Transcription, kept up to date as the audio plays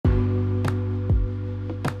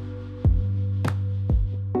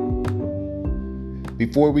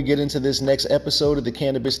Before we get into this next episode of the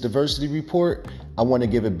Cannabis Diversity Report, I want to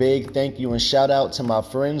give a big thank you and shout out to my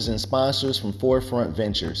friends and sponsors from Forefront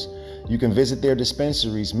Ventures. You can visit their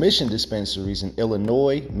dispensaries, Mission dispensaries in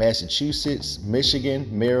Illinois, Massachusetts, Michigan,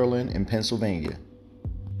 Maryland, and Pennsylvania.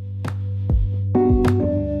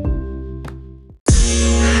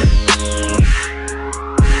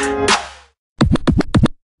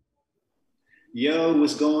 Yo,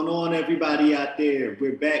 what's going on, everybody out there?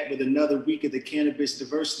 We're back with another week of the Cannabis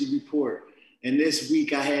Diversity Report. And this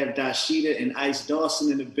week I have Dasheeda and Ice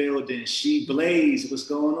Dawson in the building. She Blaze. What's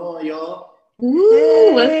going on, y'all?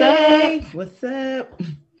 Woo, hey, what's up?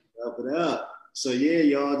 What up? So yeah,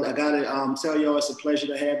 y'all, I gotta tell y'all it's a pleasure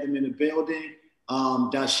to have them in the building.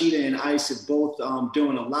 Dasheeda and Ice are both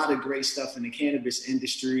doing a lot of great stuff in the cannabis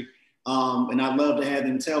industry. And I'd love to have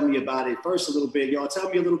them tell me about it. First, a little bit, y'all tell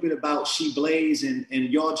me a little bit about She Blaze and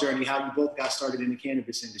your journey, how you both got started in the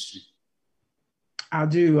cannabis industry. I'll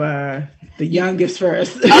do the youngest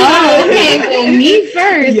first. Oh, okay. Well, me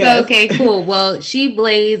first. Yes. Okay, cool. Well, She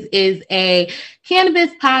Blaze is a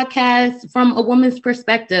cannabis podcast from a woman's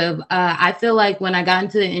perspective. I feel like when I got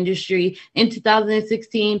into the industry in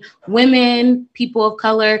 2016, women, people of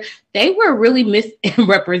color, they were really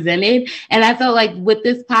misrepresented. And I felt like with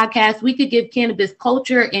this podcast, we could give cannabis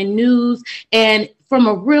culture and news and from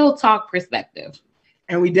a real talk perspective.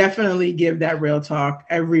 And we definitely give that real talk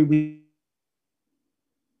every week.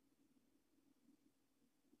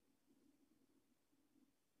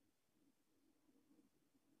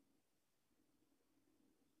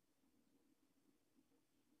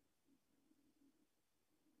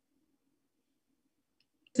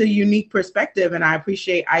 It's a unique perspective, and I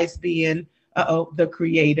appreciate Ice being the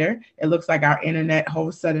creator. It looks like our internet all of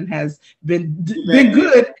a sudden has been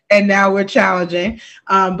good, and now we're challenging.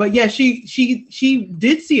 But yeah, she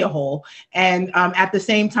did see a hole, and at the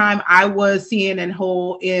same time, I was seeing a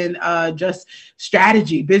hole in just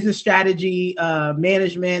strategy, business strategy,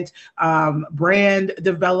 management, brand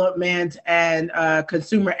development, and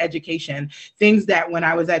consumer education. Things that when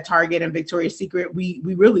I was at Target and Victoria's Secret, we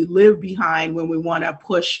really live behind when we want to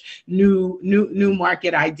push new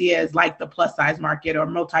market ideas like the plus size market or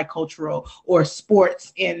multicultural or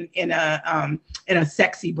sports in a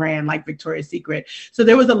sexy brand like Victoria's Secret. So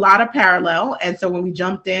there was a lot of parallel. And so when we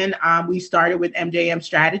jumped in, we started with MJM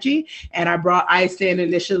strategy, and I brought Ice in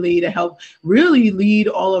initially to help really lead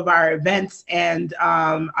all of our events and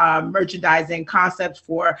merchandising concepts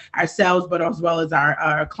for ourselves, but as well as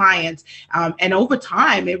our clients. And over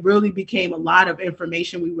time, it really became a lot of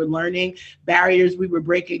information we were learning, barriers we were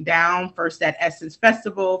breaking down, first at Essence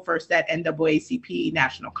Festival, first at NAACP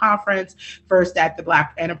National Conference, first at the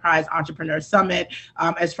Black Enterprise Entrepreneur Summit,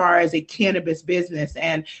 as far as a cannabis business.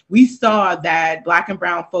 And we saw that Black and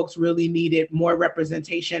brown folks really needed more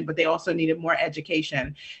representation, but they also needed more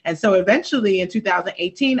education. And so eventually in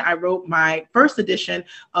 2018, I wrote my first edition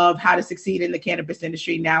of How to Succeed in the Cannabis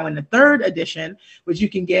Industry, now in the third edition, which you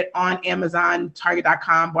can get on Amazon,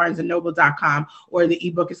 Target.com, BarnesandNoble.com, or the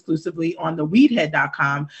ebook exclusively on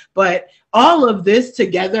theweedhead.com. But all of this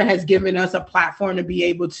together has given us a platform to be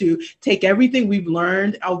able to take everything we've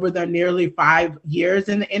learned over the nearly 5 years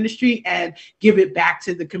in the industry and give it back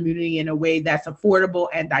to the community in a way that's affordable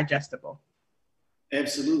and digestible.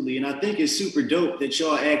 Absolutely. And I think it's super dope that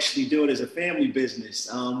y'all actually do it as a family business.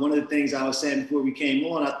 One of the things I was saying before we came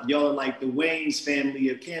on, y'all are like the Wayne's family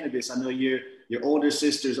of cannabis. I know your older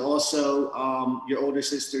sister's also, your older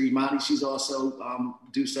sister, Imani, she's also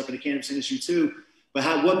do stuff in the cannabis industry too.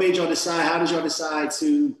 But what made y'all decide?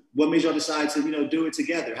 What made y'all decide to, do it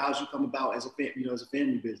together? How'd you come about as a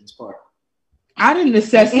family business part? Out of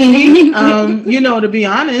necessity, to be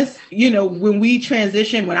honest, when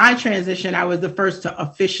I transitioned, I was the first to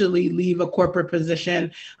officially leave a corporate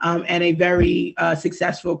position and a very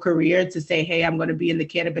successful career to say, hey, I'm going to be in the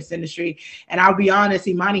cannabis industry. And I'll be honest,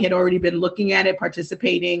 Imani had already been looking at it,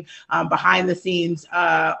 participating behind the scenes.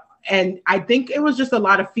 And I think it was just a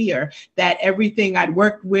lot of fear that everything I'd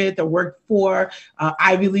worked with or worked for,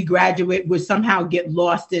 Ivy League graduate, would somehow get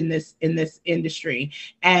lost in this industry.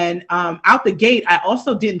 And out the gate, I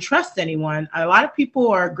also didn't trust anyone. A lot of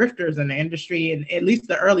people are grifters in the industry, in at least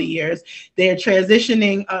the early years. They're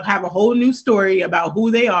transitioning, have a whole new story about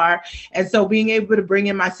who they are. And so being able to bring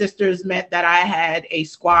in my sisters meant that I had a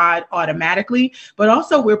squad automatically, but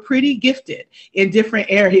also we're pretty gifted in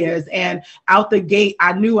different areas. And out the gate,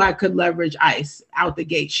 I knew I I could leverage ICE out the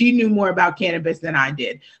gate. She knew more about cannabis than I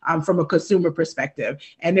did from a consumer perspective.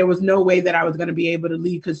 And there was no way that I was going to be able to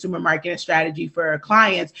lead consumer marketing strategy for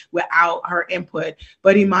clients without her input.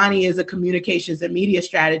 But Imani is a communications and media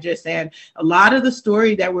strategist. And a lot of the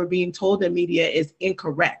story that we're being told in media is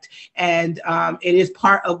incorrect. And it is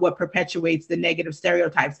part of what perpetuates the negative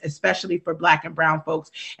stereotypes, especially for Black and brown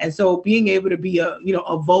folks. And so being able to be a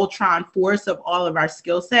Voltron force of all of our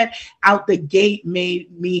skill set out the gate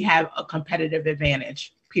made me have a competitive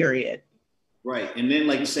advantage, period. Right. And then,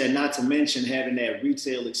 like you said, not to mention having that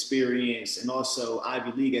retail experience and also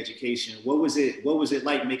Ivy League education. What was it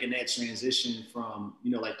like making that transition from,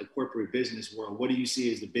 like the corporate business world? What do you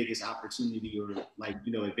see as the biggest opportunity or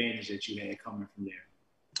advantage that you had coming from there?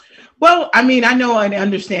 Well, I mean, I know and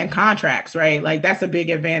understand contracts, right? Like that's a big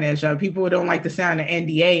advantage. People don't like to sign an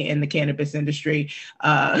NDA in the cannabis industry.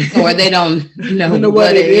 Or they don't know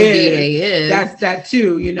what an NDA is. That's that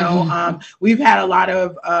too, We've had a lot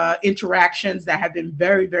of interactions that have been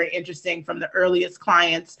very, very interesting from the earliest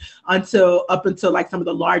clients up until like some of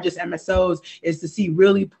the largest MSOs is to see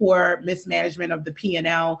really poor mismanagement of the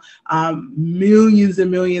P&L, millions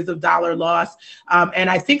and millions of dollar loss. And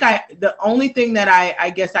I think the only thing that I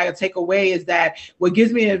guess I would take away is that what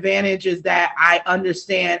gives me an advantage is that I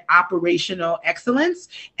understand operational excellence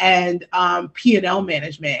and P&L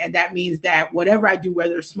management. And that means that whatever I do,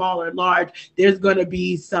 whether small or large, there's going to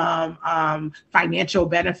be some financial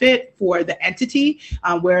benefit for the entity.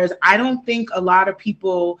 Whereas I don't think a lot of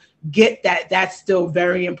people get that that's still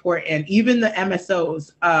very important. Even the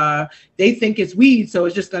MSOs, they think it's weed, so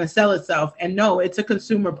it's just going to sell itself. And no, it's a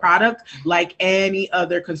consumer product like any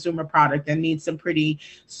other consumer product and needs some pretty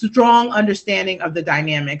strong understanding of the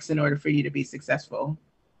dynamics in order for you to be successful.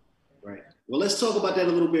 Right. Well, let's talk about that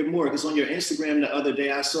a little bit more, because on your Instagram the other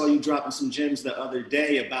day, I saw you dropping some gems the other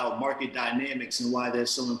day about market dynamics and why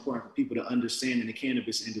that's so important for people to understand in the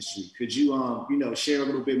cannabis industry. Could you, share a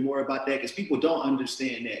little bit more about that? Because people don't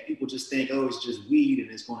understand that. People just think, oh, it's just weed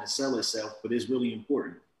and it's going to sell itself, but it's really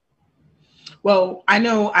important. Well, I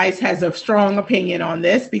know ICE has a strong opinion on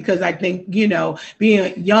this because I think,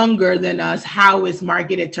 being younger than us, how it's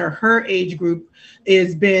marketed to her age group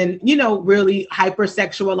has been, really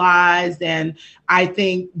hypersexualized and I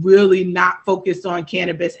think really not focused on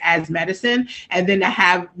cannabis as medicine. And then to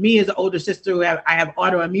have me as an older sister who I have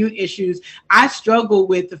autoimmune issues, I struggle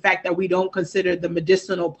with the fact that we don't consider the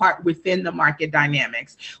medicinal part within the market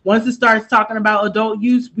dynamics. Once it starts talking about adult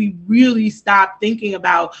use, we really stop thinking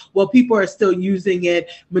about, well, people are still using it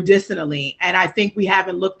medicinally. And I think we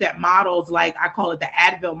haven't looked at models like, I call it the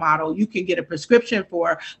Advil model. You can get a prescription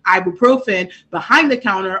for ibuprofen behind the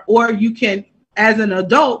counter, or you can, as an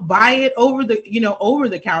adult, buy it over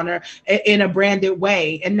the counter in a branded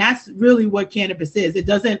way. And that's really what cannabis is. It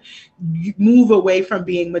doesn't move away from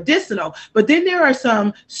being medicinal. But then there are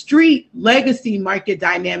some street legacy market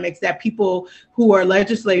dynamics that people who are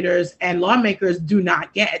legislators and lawmakers do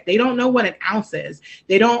not get. They don't know what an ounce is.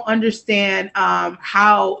 They don't understand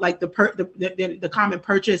how like the common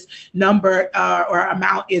purchase number or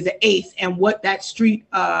amount is an eighth and what that street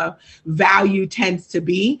value tends to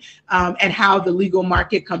be and how the legal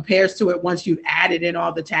market compares to it once you've added in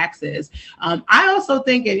all the taxes. I also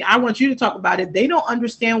think, and I want you to talk about it, they don't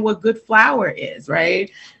understand what good flower is, right?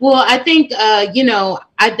 Well, I think,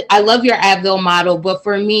 I love your Advil model, but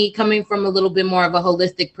for me, coming from a little bit more of a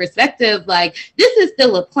holistic perspective, like this is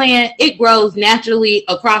still a plant. It grows naturally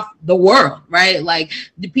across the world, right? Like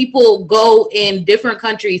the people go in different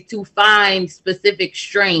countries to find specific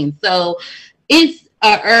strains. So it's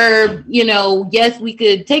a herb, yes, we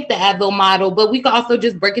could take the Advil model, but we could also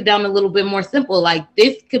just break it down a little bit more simple. Like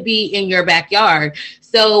this could be in your backyard.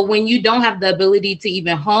 So when you don't have the ability to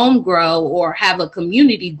even home grow or have a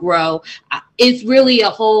community grow, it's really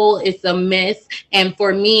it's a miss. And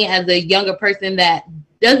for me as a younger person that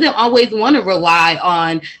doesn't always want to rely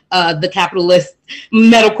on the capitalist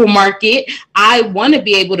medical market, I want to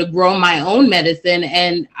be able to grow my own medicine.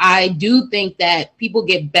 And I do think that people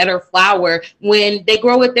get better flower when they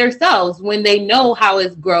grow it themselves, when they know how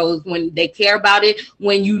it grows, when they care about it,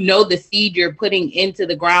 when you know the seed you're putting into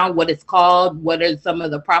the ground, what it's called, what are some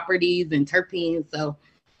of the properties and terpenes. So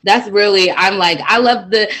that's really, I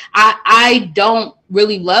don't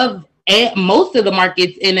really love most of the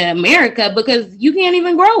markets in America because you can't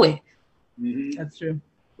even grow it. Mm-hmm. That's true.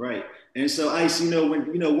 Right. And so ICE,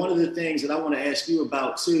 one of the things that I want to ask you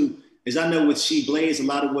about too, is I know with She Blaze, a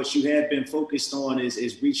lot of what you have been focused on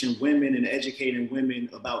is reaching women and educating women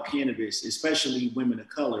about cannabis, especially women of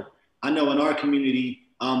color. I know in our community,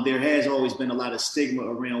 there has always been a lot of stigma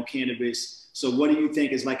around cannabis. So what do you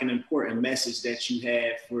think is like an important message that you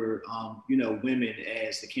have for, women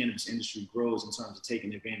as the cannabis industry grows in terms of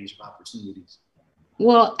taking advantage of opportunities?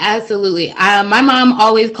 Well, absolutely. My mom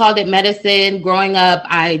always called it medicine. Growing up,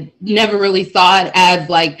 I never really saw it as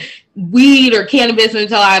like weed or cannabis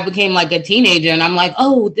until I became like a teenager. And I'm like,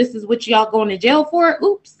 oh, this is what y'all going to jail for?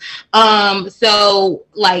 Oops. So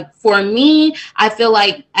like for me, I feel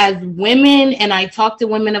like as women, and I talk to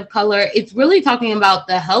women of color, it's really talking about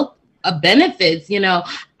the health benefits.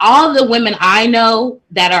 All the women I know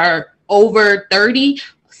that are over 30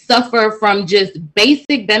 suffer from just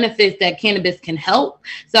basic benefits that cannabis can help.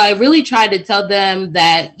 So I really try to tell them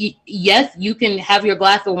that yes, you can have your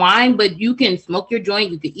glass of wine, but you can smoke your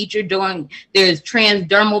joint, you can eat your joint. There's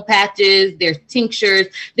transdermal patches, there's tinctures.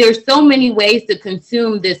 There's so many ways to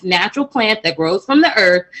consume this natural plant that grows from the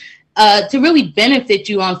earth to really benefit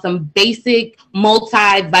you on some basic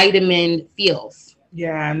multivitamin feels.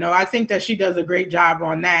 Yeah, no, I think that she does a great job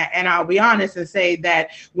on that. And I'll be honest and say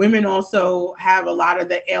that women also have a lot of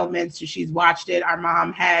the ailments. She's watched it. Our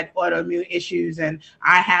mom had autoimmune issues and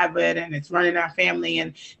I have it, and it's running our family.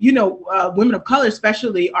 And, women of color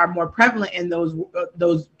especially are more prevalent in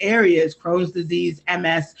those areas, Crohn's disease,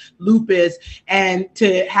 MS, lupus. And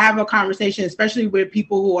to have a conversation, especially with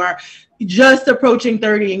people who are just approaching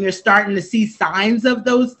 30 and you're starting to see signs of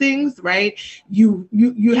those things, right? You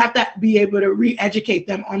have to be able to re-educate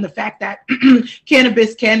them on the fact that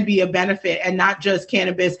cannabis can be a benefit, and not just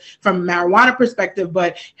cannabis from a marijuana perspective,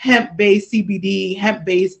 but hemp-based CBD,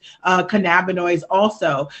 hemp-based cannabinoids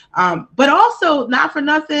also. But also, not for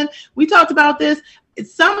nothing, we talked about this.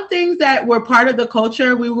 Some things that were part of the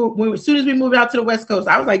culture, as soon as we moved out to the West Coast,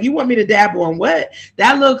 I was like, you want me to dabble on what?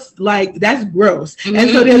 That looks like, that's gross. Mm-hmm. And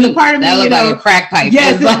so there's a part of me, like a crack pipe.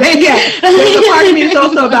 Yes, there's a part of me that's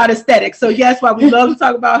also about aesthetics. So yes, while we love to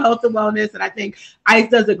talk about health and wellness, and I think ICE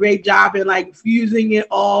does a great job in like fusing it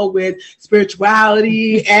all with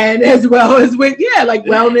spirituality and as well as with, like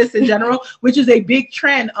wellness in general, which is a big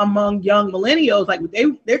trend among young millennials. Like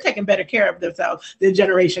they're taking better care of themselves than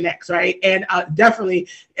Generation X, right? And definitely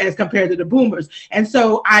as compared to the boomers. And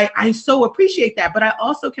so I so appreciate that, but I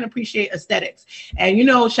also can appreciate aesthetics. And,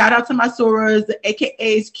 shout out to my sorors, the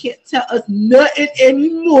AKAs can't tell us nothing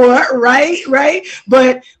anymore, right?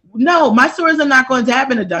 But no, my sorors are not going to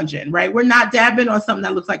dab in a dungeon, right? We're not dabbing on something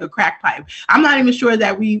that looks like a crack pipe. I'm not even sure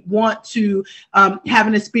that we want to have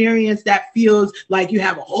an experience that feels like you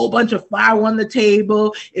have a whole bunch of flour on the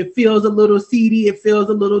table. It feels a little seedy. It feels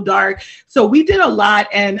a little dark. So we did a lot,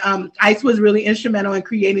 and ICE was really instrumental in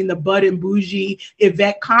creating the Bud and Bougie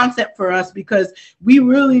event concept for us, because we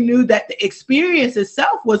really knew that the experience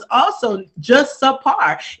itself was also just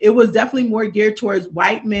subpar. It was definitely more geared towards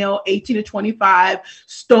white male, 18 to 25,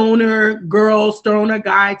 stoner girl, stoner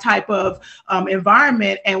guy type of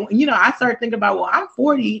environment. And, I started thinking about, well, I'm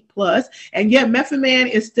 40 plus, and yet Method Man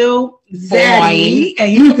is still zaddy and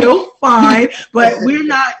he's still fine, but we're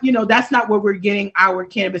not, that's not where we're getting our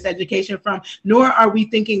cannabis education from, nor are we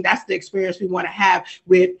thinking that's the experience we want to have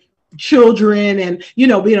with children and,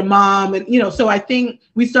 being a mom. And, so I think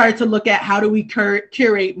we started to look at how do we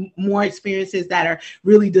curate more experiences that are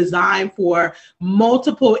really designed for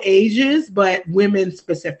multiple ages, but women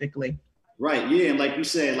specifically. Right. Yeah. And like you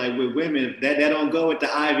said, like with women, that don't go with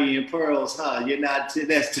the ivy and pearls, huh? You're not,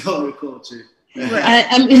 that's stoner culture.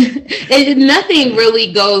 Right. Nothing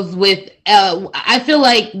really goes with I feel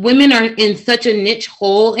like women are in such a niche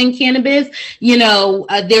hole in cannabis.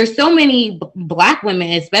 There's so many Black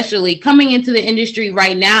women especially coming into the industry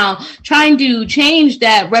right now trying to change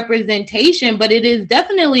that representation, but it is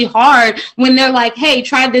definitely hard when they're like, hey,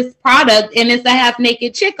 try this product and it's a half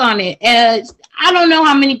naked chick on it. I don't know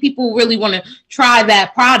how many people really want to try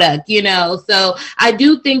that product, So I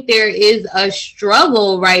do think there is a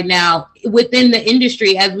struggle right now within the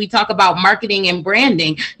industry as we talk about marketing and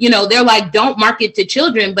branding. They're like, don't market to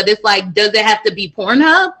children, but it's like, does it have to be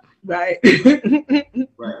Pornhub? Right.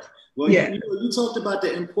 Right. Well, yeah. You talked about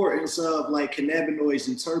the importance of like cannabinoids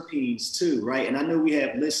and terpenes too, right? And I know we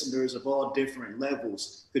have listeners of all different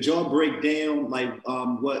levels. Could y'all break down like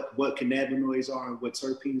what cannabinoids are and what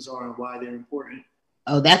terpenes are and why they're important?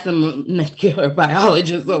 Oh, that's a molecular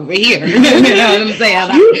biologist over here. You know what I'm saying?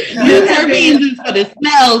 The terpenes is for the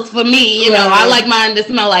smells for me. I like mine to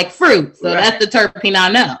smell like fruit. So that's the terpene I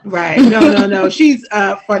know. Right. No. She's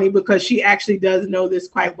funny because she actually does know this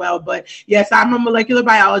quite well. But yes, I'm a molecular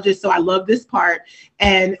biologist, so I love this part.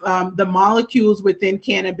 And the molecules within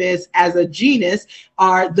cannabis as a genus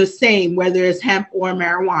are the same, whether it's hemp or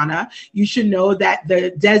marijuana. You should know that the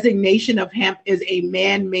designation of hemp is a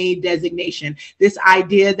man-made designation. This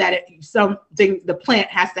idea that the plant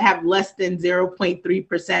has to have less than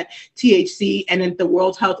 0.3% THC, and then the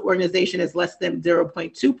World Health Organization is less than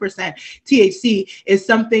 0.2% THC, is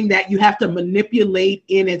something that you have to manipulate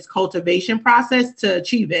in its cultivation process to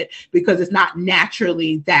achieve it, because it's not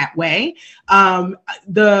naturally that way.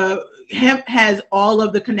 The hemp has all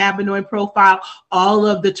of the cannabinoid profile, all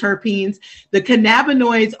of the terpenes. The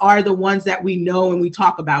cannabinoids are the ones that we know and we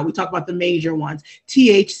talk about. We talk about the major ones,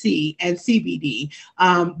 THC and CBD.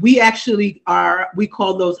 We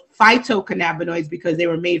call those phytocannabinoids because they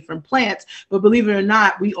were made from plants. But believe it or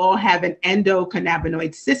not, we all have an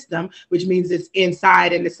endocannabinoid system, which means it's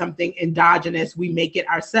inside and it's something endogenous. We make it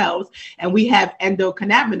ourselves. And we have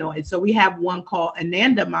endocannabinoids. So we have one called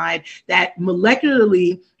anandamide that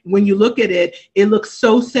molecularly, when you look at it, it looks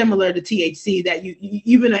so similar to THC that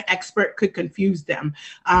even an expert could confuse them.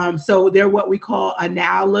 So they're what we call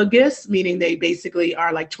analogous, meaning they basically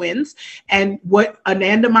are like twins. And what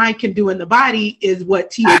anandamide can do in the body is what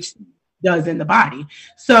THC does in the body.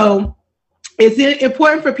 So it's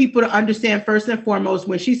important for people to understand, first and foremost,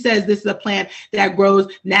 when she says this is a plant that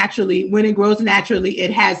grows naturally, when it grows naturally,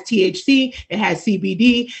 it has THC, it has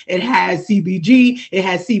CBD, it has CBG, it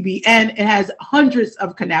has CBN, it has hundreds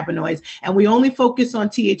of cannabinoids. And we only focus on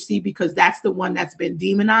THC because that's the one that's been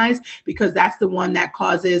demonized, because that's the one that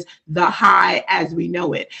causes the high as we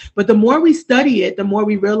know it. But the more we study it, the more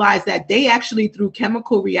we realize that they actually, through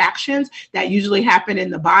chemical reactions that usually happen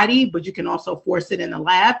in the body, but you can also force it in the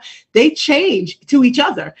lab, they change to each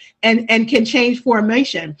other and can change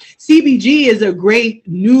formation. CBG is a great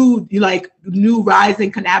new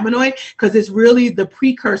rising cannabinoid because it's really the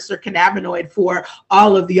precursor cannabinoid for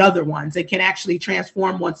all of the other ones. It can actually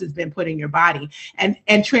transform once it's been put in your body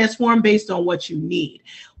and transform based on what you need.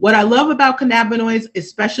 What I love about cannabinoids,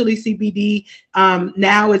 especially CBD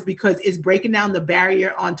now, is because it's breaking down the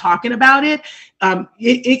barrier on talking about it.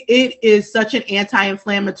 It is such an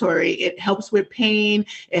anti-inflammatory. It helps with pain.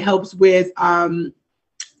 It helps with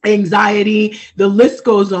anxiety. The list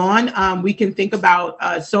goes on. We can think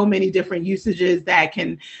about so many different usages that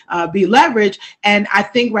can be leveraged. And I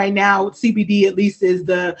think right now CBD at least is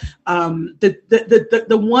the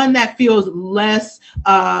one that feels less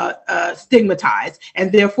stigmatized,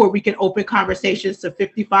 and therefore we can open conversations to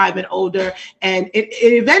 55 and older, and it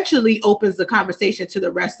eventually opens the conversation to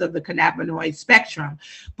the rest of the cannabinoid spectrum.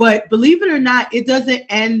 But believe it or not, it doesn't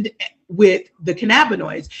end with the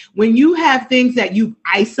cannabinoids. When you have things that you've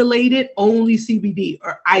isolated only CBD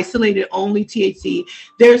or isolated only THC,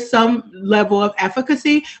 there's some level of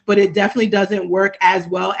efficacy, but it definitely doesn't work as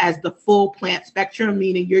well as the full plant spectrum,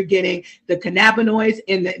 meaning you're getting the cannabinoids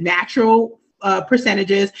in the natural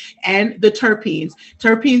percentages and the terpenes.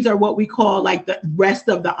 Terpenes are what we call like the rest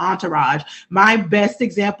of the entourage. My best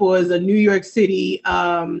example is a New York City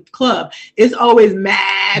club. It's always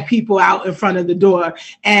mad people out in front of the door.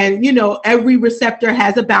 And, you know, every receptor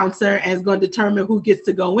has a bouncer and is going to determine who gets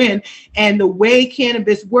to go in. And the way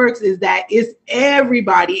cannabis works is that it's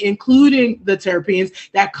everybody, including the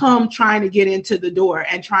terpenes, that come trying to get into the door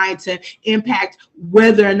and trying to impact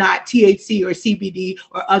whether or not THC or CBD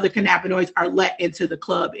or other cannabinoids are let into the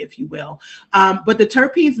club, if you will. But the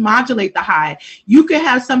terpenes modulate the high. You can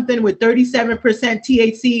have something with 37%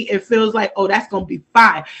 THC. It feels like, oh, that's going to be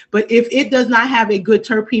fine. But if it does not have a good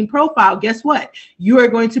terpene profile, guess what? You are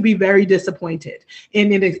going to be very disappointed in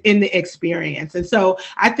the experience. And so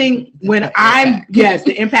I think when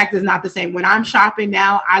the impact is not the same. When I'm shopping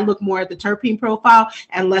now, I look more at the terpene profile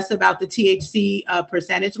and less about the THC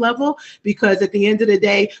percentage level, because at the end of the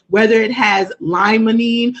day, whether it has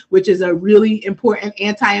limonene, which is a really important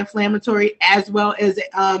anti-inflammatory as well as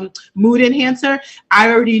mood enhancer,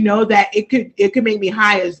 I already know that it could make me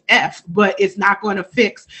high as F, but it's not going to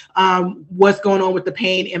fix what's going on with the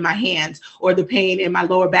pain in my hands or the pain in my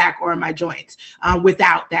lower back or in my joints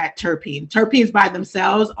without that terpene. Terpenes by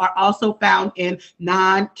themselves are also found in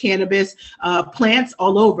non-cannabis plants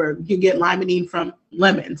all over. You can get limonene from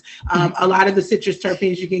lemons. A lot of the citrus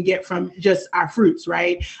terpenes you can get from just our fruits,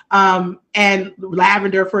 right? And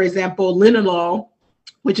lavender, for example, linalool,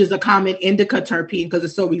 which is a common indica terpene because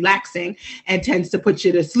it's so relaxing and tends to put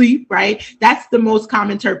you to sleep, right? That's the most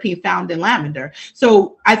common terpene found in lavender.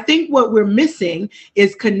 So I think what we're missing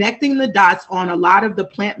is connecting the dots on a lot of the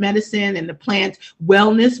plant medicine and the plant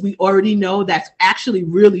wellness. We already know that's actually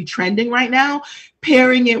really trending right now,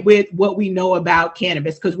 pairing it with what we know about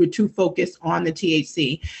cannabis because we're too focused on the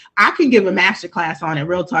THC. I can give a masterclass on it,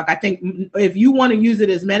 real talk. I think if you want to use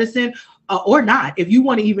it as medicine, or not. If you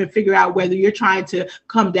want to even figure out whether you're trying to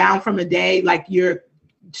come down from a day, like you're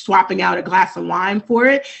swapping out a glass of wine for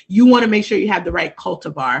it, you want to make sure you have the right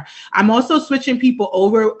cultivar. I'm also switching people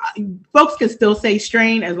over. Folks can still say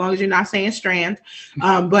strain as long as you're not saying strand,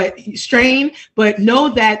 but strain, but know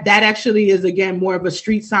that that actually is, again, more of a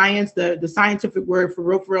street science. The scientific word for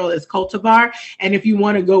real is cultivar. And if you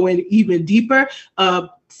want to go in even deeper,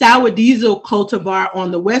 sour diesel cultivar on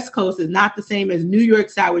the West Coast is not the same as New York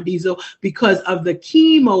sour diesel because of the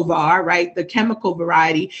chemovar, right? The chemical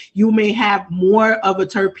variety. You may have more of a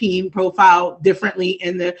terpene profile differently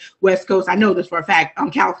in the West Coast. I know this for a fact on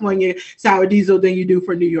California sour diesel than you do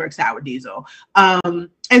for New York sour diesel.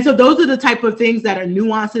 And so those are the type of things that are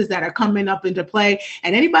nuances that are coming up into play.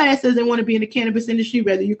 And anybody that says they want to be in the cannabis industry,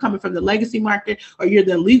 whether you're coming from the legacy market or you're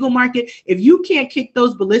the legal market, if you can't kick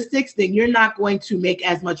those ballistics, then you're not going to make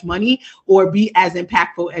as much money or be as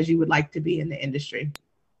impactful as you would like to be in the industry.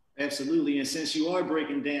 Absolutely. And since you are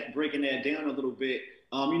breaking that down a little bit,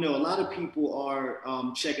 you know, a lot of people are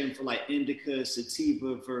checking for like indica,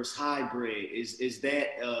 sativa versus hybrid. Is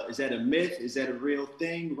that a myth? Is that a real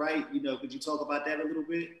thing? Right? You know, could you talk about that a little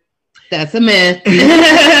bit? That's a myth.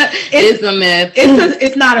 It's a myth.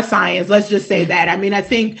 It's not a science. Let's just say that. I mean, I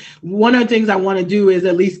think one of the things I want to do is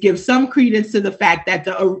at least give some credence to the fact that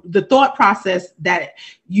the thought process that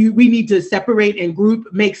we need to separate and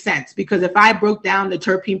group makes sense. Because if I broke down the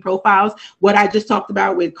terpene profiles, what I just talked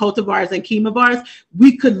about with cultivars and chemovars,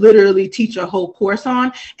 we could literally teach a whole course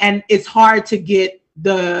on, and it's hard to get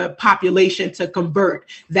the population to convert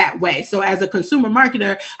that way. So as a consumer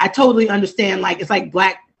marketer, I totally understand, like, it's like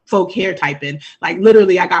black folk hair typing. Like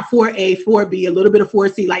literally I got 4A, 4B, a little bit of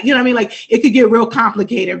 4C, like, you know what I mean? Like it could get real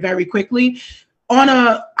complicated very quickly. On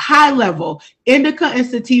a high level, indica and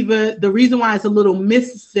sativa, the reason why it's a little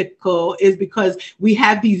mystical is because we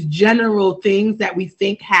have these general things that we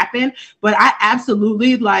think happen. But I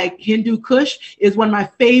absolutely, like, Hindu Kush is one of my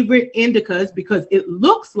favorite indicas because it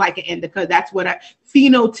looks like an indica. That's what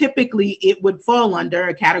phenotypically it would fall under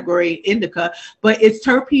a category indica, but its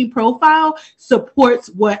terpene profile supports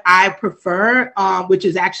what I prefer, which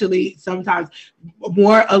is actually sometimes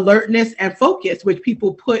more alertness and focus, which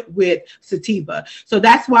people put with sativa. So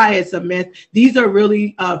that's why it's a myth. These are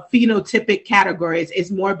really phenotypic categories.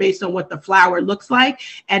 It's more based on what the flower looks like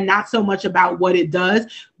and not so much about what it does.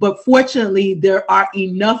 But fortunately, there are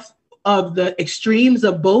enough of the extremes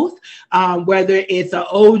of both, whether it's an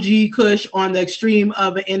OG Kush on the extreme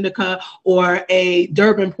of an indica or a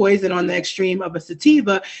Durban poison on the extreme of a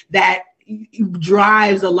sativa, that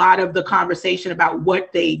drives a lot of the conversation about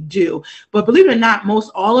what they do. But believe it or not, most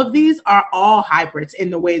all of these are all hybrids in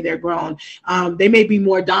the way they're grown. They may be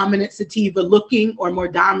more dominant sativa looking or more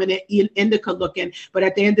dominant indica looking, but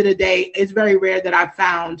at the end of the day, it's very rare that I've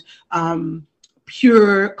found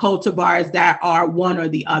pure cultivars that are one or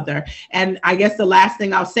the other. And I guess the last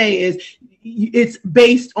thing I'll say is it's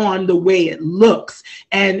based on the way it looks.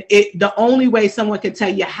 And the only way someone can tell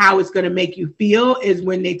you how it's going to make you feel is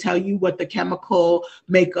when they tell you what the chemical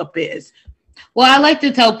makeup is. Well, I like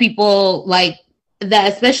to tell people, like,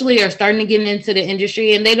 that especially are starting to get into the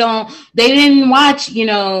industry and they didn't watch, you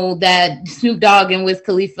know, that Snoop Dogg and Wiz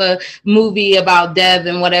Khalifa movie about Dev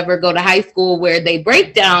and whatever, go to high school where they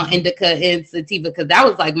break down indica and sativa, because that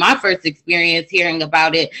was like my first experience hearing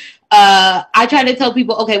about it. I try to tell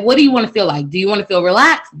people, okay, what do you want to feel like? Do you want to feel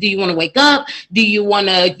relaxed? Do you want to wake up? Do you want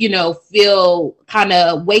to, you know, feel kind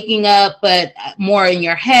of waking up, but more in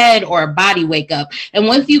your head, or a body wake up? And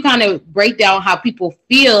once you kind of break down how people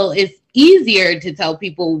feel, it's easier to tell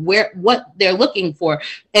people what they're looking for,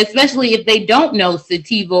 especially if they don't know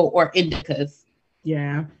sativa or indicas.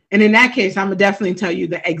 Yeah. And in that case, I'm gonna definitely tell you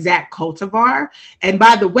the exact cultivar. And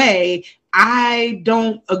by the way, I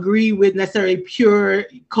don't agree with necessarily pure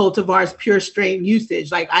cultivars, pure strain usage.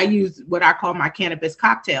 Like I use what I call my cannabis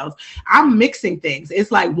cocktails. I'm mixing things. It's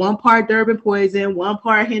like 1 part Durban poison, 1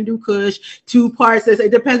 part Hindu Kush, 2 parts. It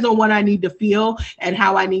depends on what I need to feel and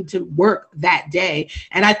how I need to work that day.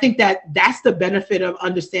 And I think that that's the benefit of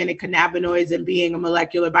understanding cannabinoids and being a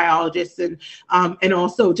molecular biologist, and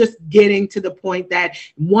also just getting to the point that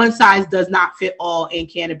one size does not fit all in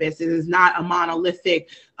cannabis. It is not a monolithic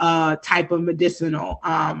type of medicinal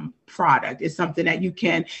product. It's something that you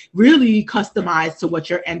can really customize to what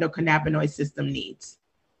your endocannabinoid system needs.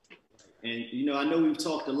 And, you know, I know we've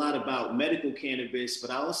talked a lot about medical cannabis, but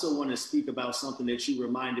I also want to speak about something that you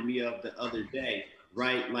reminded me of the other day,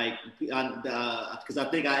 right? Like, because I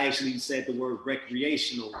think I actually said the word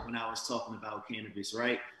recreational when I was talking about cannabis,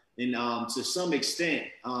 right? And to some extent,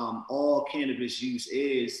 all cannabis use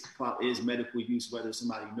is medical use, whether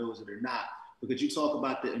somebody knows it or not. But could you talk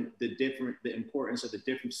about the importance of the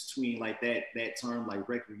difference between like that term, like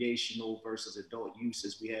recreational versus adult use,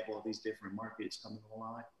 as we have all these different markets coming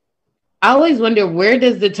online? I always wonder, where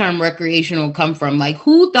does the term recreational come from? Like,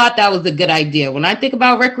 who thought that was a good idea? When I think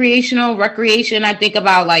about recreation, I think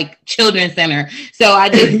about like children's center. So I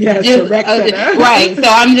just, right. So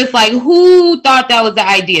I'm just like, who thought that was the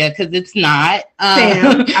idea? Because it's not.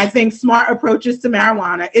 Sam, I think smart approaches to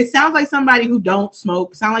marijuana. It sounds like somebody who don't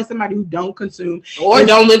smoke, sound like somebody who don't consume, or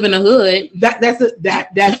don't live in the hood.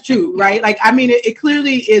 That's true, right? Like, I mean, it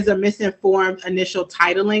clearly is a misinformed initial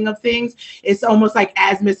titling of things. It's almost like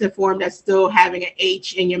as misinformed as still having an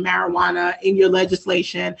H in your marijuana, in your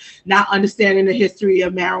legislation, not understanding the history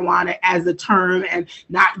of marijuana as a term and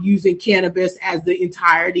not using cannabis as the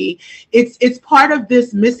entirety. It's part of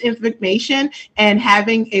this misinformation and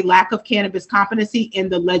having a lack of cannabis competency in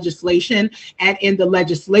the legislation and in the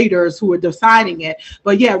legislators who are deciding it.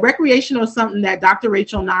 But yeah, recreational is something that Dr.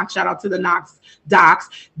 Rachel Knox, shout out to the Knox docs,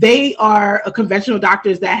 they are conventional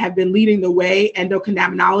doctors that have been leading the way,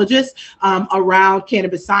 endocannabinoologists around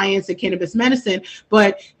cannabis science and cannabis medicine.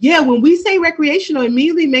 But yeah, when we say recreational, it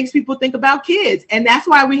immediately makes people think about kids. And that's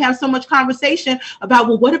why we have so much conversation about,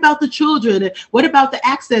 well, what about the children? And what about the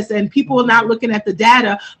access? And people are not looking at the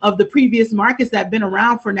data of the previous markets that have been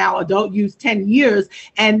around for now adult use 10 years,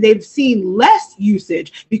 and they've seen less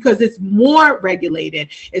usage because it's more regulated.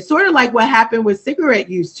 It's sort of like what happened with cigarette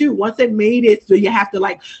use too. Once it made it so you have to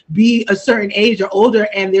like be a certain age or older,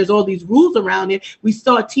 and there's all these rules around it, we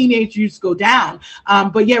saw teenage use go down.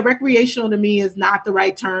 But yeah, recreational to me is not the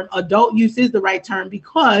right term. Adult use is the right term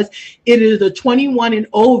because it is a 21 and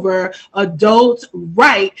over adult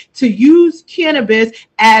right to use cannabis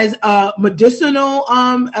as a medicinal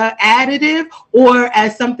additive, or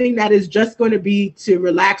as something that is just going to be to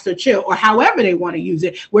relax or chill, or however they want to use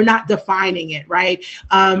it. We're not defining it, right?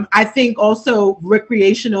 I think also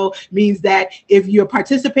recreational means that if you're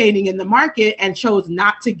participating in the market and chose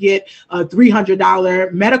not to get a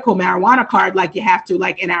 $300 medical marijuana card like you have to,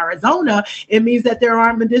 like in Arizona, it means that there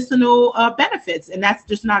are medicinal benefits, and that's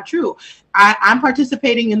just not true. I'm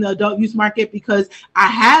participating in the adult use market because I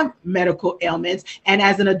have medical ailments, and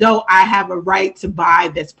as an adult, I have a right to buy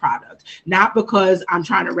this product, not because I'm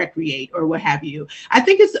trying to recreate or what have you. I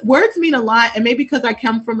think words mean a lot, and maybe because I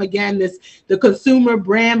come from, again, the consumer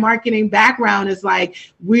brand marketing background is like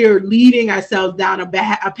we're leading ourselves down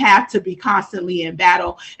a path to be constantly in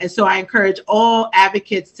battle, and so I encourage all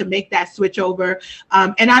advocates to make that switch over.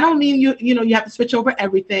 And I don't mean you have to switch over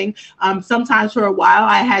everything. Sometimes for a while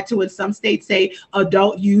I had to, in some states, say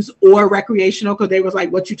adult use or recreational, because they was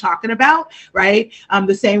like, what you talking about, right?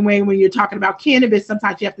 The same way when you're talking about cannabis,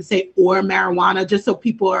 sometimes you have to say or marijuana, just so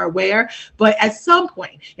people are aware. But at some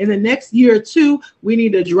point in the next year or two, we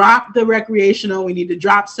need to drop the recreational. We need to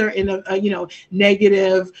drop certain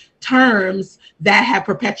negative terms that have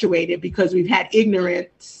perpetuated, because we've had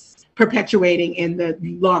ignorance perpetuating in the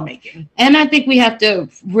lawmaking. And I think we have to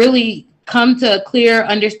really come to a clear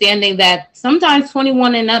understanding that sometimes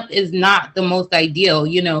 21 and up is not the most ideal.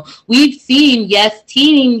 We've seen, yes,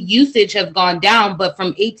 teen usage have gone down, but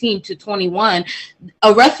from 18 to 21,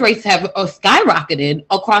 arrest rates have skyrocketed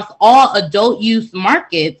across all adult use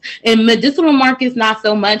markets. In medicinal markets, not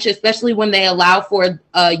so much, especially when they allow for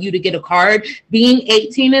you to get a card being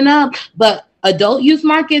 18 and up. But adult use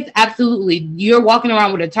markets, absolutely. You're walking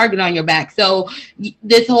around with a target on your back. So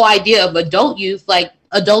this whole idea of adult use, like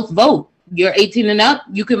adults vote. You're 18 and up,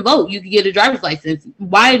 you can vote, you can get a driver's license.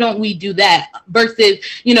 Why don't we do that? Versus,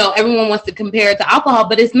 everyone wants to compare it to alcohol,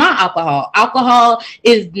 but it's not alcohol. Alcohol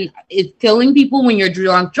is killing people when you're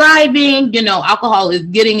drunk driving. Alcohol is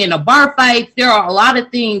getting into bar fights. There are a lot of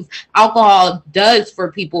things alcohol does for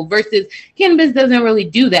people versus cannabis doesn't really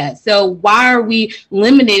do that. So why are we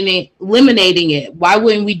eliminating it? Why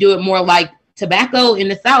wouldn't we do it more like tobacco in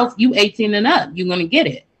the South? You 18 and up, you're going to get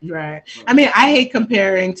it. Right. I mean, I hate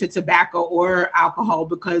comparing to tobacco or alcohol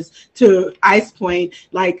because, to Ice's point,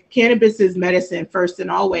 like cannabis is medicine first and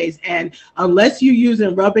always. And unless you're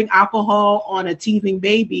using rubbing alcohol on a teething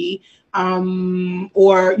baby,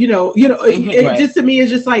 or it just, to me, is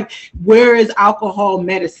just like, where is alcohol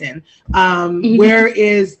medicine? Where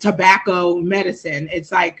is tobacco medicine?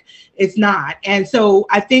 It's like, it's not. And so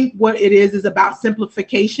I think what it is about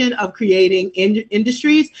simplification of creating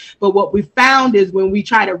industries. But what we found is when we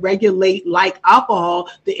try to regulate like alcohol,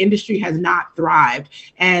 the industry has not thrived.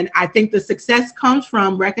 And I think the success comes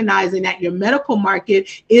from recognizing that your medical market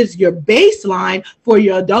is your baseline for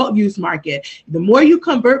your adult use market. The more you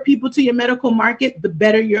convert people to your medical market, the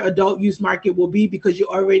better your adult use market will be, because you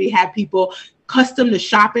already have people accustomed to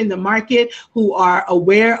shopping the market, who are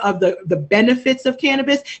aware of the benefits of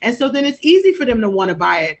cannabis. And so then it's easy for them to want to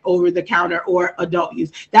buy it over the counter or adult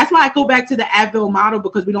use. That's why I go back to the Advil model,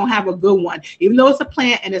 because we don't have a good one. Even though it's a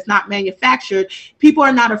plant and it's not manufactured, people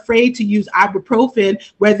are not afraid to use ibuprofen,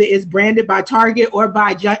 whether it's branded by Target or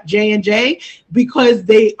by J&J, because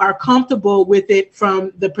they are comfortable with it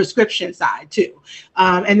from the prescription side too.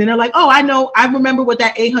 And then they're like, oh, I remember what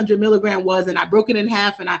that 800 milligram was, and I broke it in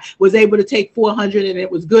half, and I was able to take 400 and it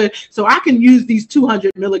was good. So I can use these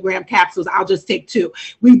 200 milligram capsules. I'll just take 2.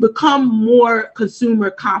 We become more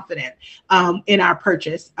consumer confident in our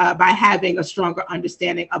purchase by having a stronger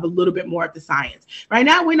understanding of a little bit more of the science. Right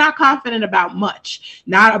now, we're not confident about much,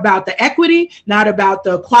 not about the equity, not about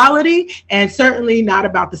the quality, and certainly not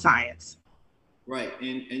about the science. Right.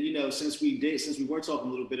 And you know, since we were talking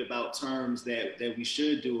a little bit about terms that we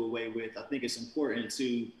should do away with, I think it's important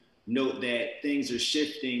to note that things are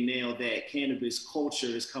shifting now, that cannabis culture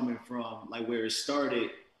is coming from like where it started,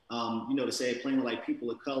 you know, to say it plainly, like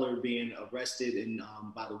people of color being arrested and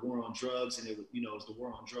by the war on drugs, and it was the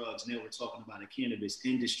war on drugs. Now we're talking about a cannabis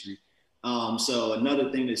industry. So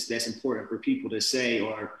another thing that's important for people to say,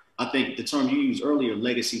 or I think the term you used earlier,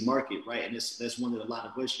 legacy market, right? And that's one that a lot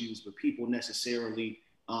of us use, but people necessarily,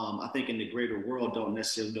 I think in the greater world, don't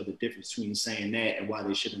necessarily know the difference between saying that and why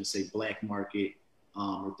they shouldn't say black market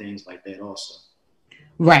or things like that also.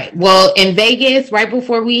 Right. Well, in Vegas, right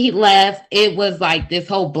before we left, it was like this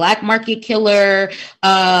whole black market killer,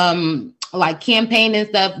 like campaign and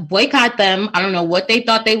stuff. Boycott them. I don't know what they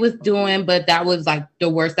thought they was doing, but that was like the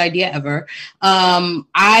worst idea ever.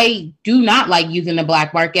 I do not like using the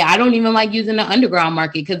black market. I don't even like using the underground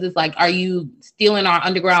market, because it's like, are you stealing our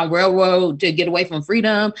underground railroad to get away from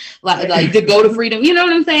freedom? Like to go to freedom? You know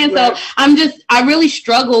what I'm saying? Right. So I really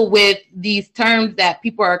struggle with these terms that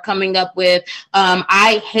people are coming up with.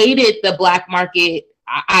 I hated the black market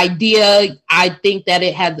idea. I think that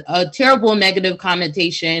it has a terrible negative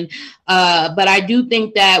connotation. But I do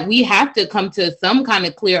think that we have to come to some kind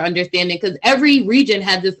of clear understanding, because every region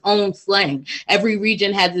has its own slang. Every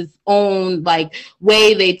region has its own like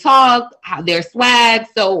way they talk, their swag.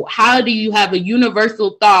 So how do you have a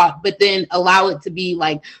universal thought, but then allow it to be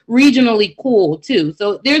like regionally cool too?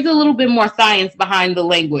 So there's a little bit more science behind the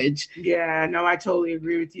language. Yeah, no, I totally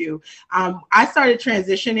agree with you. I started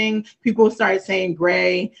transitioning. People started saying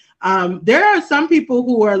gray. There are some people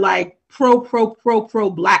who are like pro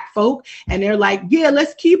black folk, and they're like, yeah,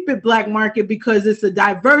 let's keep it black market because it's a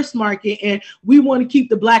diverse market and we want to keep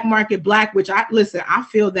the black market black, which I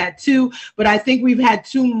feel that too, but I think we've had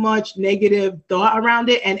too much negative thought around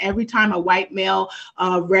it. And every time a white male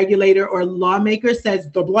regulator or lawmaker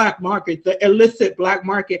says the black market, the illicit black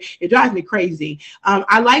market, it drives me crazy.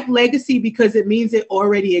 I like legacy because it means it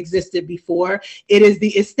already existed before. It is the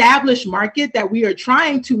established market that we are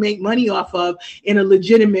trying to make money off of in a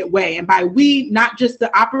legitimate way. And by we, not just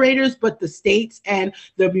the operators, but the states and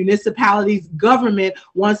the municipalities. Government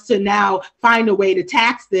wants to now find a way to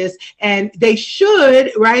tax this, and they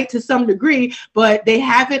should, right, to some degree, but they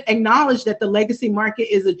haven't acknowledged that the legacy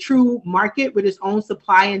market is a true market with its own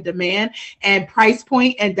supply and demand, and price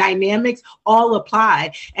point and dynamics all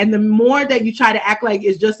apply. And the more that you try to act like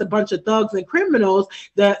it's just a bunch of thugs and criminals,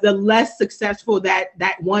 the less successful that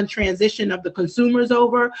one transition of the consumers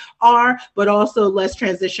over are, but also less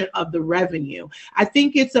transition of the revenue. I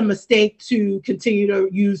think it's a mistake to continue to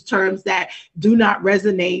use terms that do not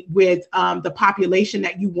resonate with the population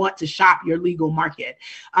that you want to shop your legal market.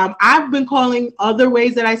 I've been calling other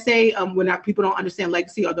ways that I say when people don't understand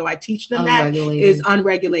legacy, although I teach them that, is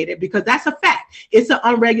unregulated, because that's a fact. It's an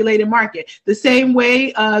unregulated market. The same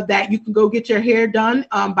way that you can go get your hair done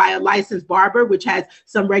by a licensed barber, which has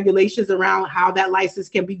some regulations around how that license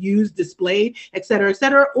can be used, displayed, et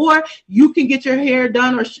cetera, or you can get your hair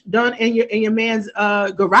done or done in your man's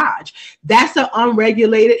garage. That's an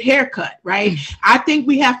unregulated haircut, right? I think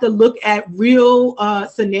we have to look at real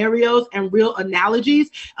scenarios and real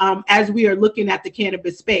analogies as we are looking at the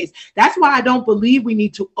cannabis space. That's why I don't believe we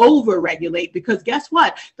need to over-regulate, because guess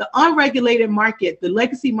what? The unregulated market, the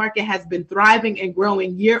legacy market, has been thriving and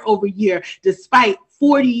growing year over year, despite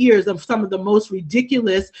 40 years of some of the most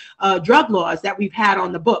ridiculous drug laws that we've had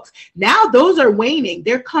on the books. Now those are waning.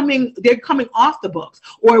 They're coming off the books,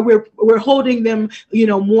 or we're holding them,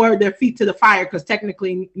 more their feet to the fire, because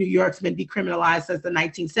technically New York's been decriminalized since the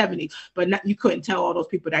 1970s, but you couldn't tell all those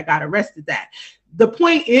people that got arrested that. The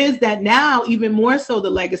point is that now, even more so, the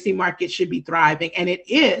legacy market should be thriving, and it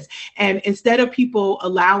is. And instead of people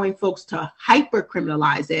allowing folks to hyper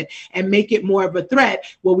criminalize it and make it more of a threat,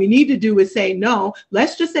 what we need to do is say, no,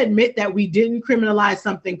 let's just admit that we didn't criminalize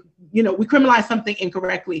something we criminalized something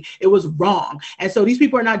incorrectly. It was wrong. And so these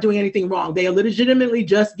people are not doing anything wrong. They are legitimately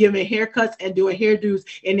just giving haircuts and doing hairdos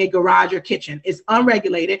in their garage or kitchen. It's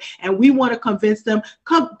unregulated. And we want to convince them,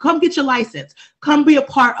 come get your license. Come be a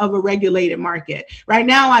part of a regulated market. Right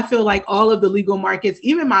now, I feel like all of the legal markets,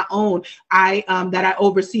 even my own, that I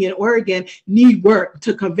oversee in Oregon, need work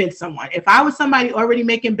to convince someone. If I was somebody already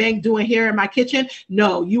making bank doing hair in my kitchen,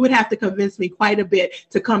 no, you would have to convince me quite a bit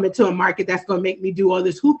to come into a market that's going to make me do all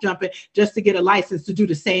this hoop jumping just to get a license to do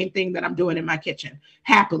the same thing that I'm doing in my kitchen.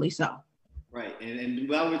 Happily so. Right. And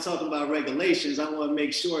while we're talking about regulations, I want to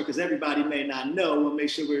make sure, because everybody may not know, I want to make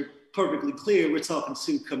sure we're perfectly clear. We're talking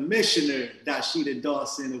to Commissioner Dasheeda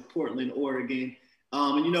Dawson of Portland, Oregon.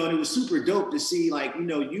 And it was super dope to see, like,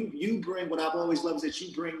 you bring, what I've always loved is that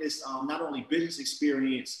you bring this not only business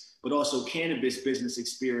experience, but also cannabis business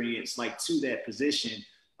experience, like, to that position.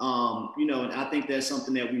 And I think that's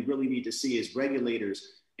something that we really need to see as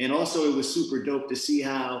regulators. And also it was super dope to see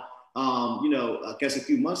how, I guess a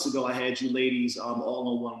few months ago, I had you ladies all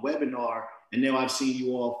on one webinar, and now I've seen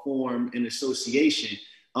you all form an association.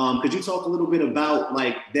 Could you talk a little bit about,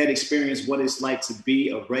 like, that experience, what it's like to be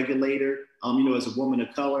a regulator, as a woman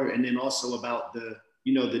of color, and then also about the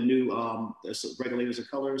new Regulators of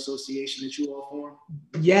Color Association that you all formed?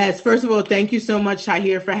 Yes. First of all, thank you so much,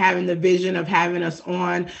 Tahir, for having the vision of having us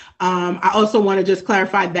on. I also want to just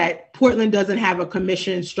clarify that Portland doesn't have a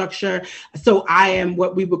commission structure. So I am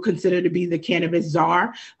what we would consider to be the cannabis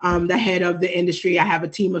czar, the head of the industry. I have a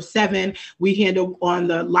team of 7. We handle on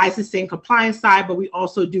the licensing compliance side, but we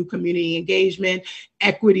also do community engagement,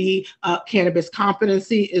 equity, cannabis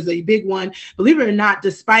competency is a big one. Believe it or not,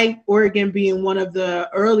 despite Oregon being one of the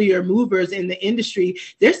earlier movers in the industry,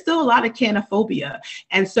 there's still a lot of canophobia.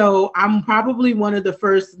 And so I'm probably one of the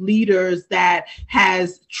first leaders that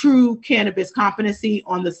has true cannabis competency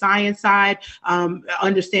on the science side,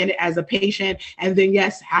 understand it as a patient. And then,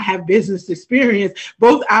 yes, I have business experience,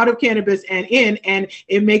 both out of cannabis and in, and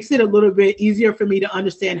it makes it a little bit easier for me to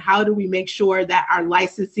understand how do we make sure that our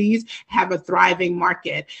licensees have a thriving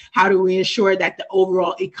market? How do we ensure that the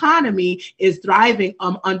overall economy is thriving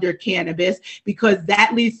under cannabis? Because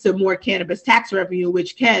that leads to more cannabis tax revenue,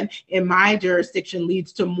 which can, in my jurisdiction,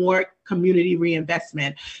 leads to more community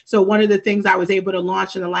reinvestment. So one of the things I was able to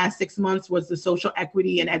launch in the last 6 months was the Social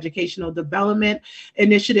Equity and Educational Development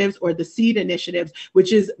Initiatives, or the SEED initiatives,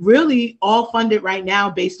 which is really all funded right now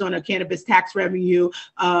based on a cannabis tax revenue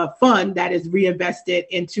fund that is reinvested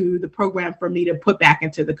into the program for me to put back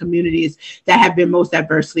into the communities that have been most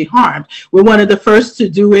adversely harmed. We're one of the first to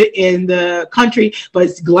do it in the country, but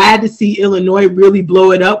it's glad to see Illinois really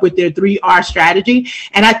blow it up with their 3R strategy.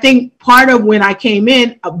 And I think part of when I came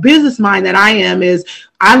in, a business mind that I am, is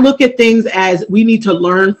I look at things as we need to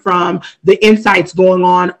learn from the insights going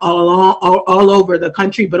on all over the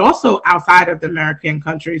country, but also outside of the American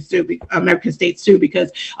countries too, American states too,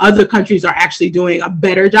 because other countries are actually doing a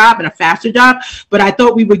better job and a faster job. But I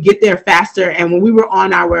thought we would get there faster. And when we were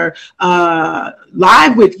on our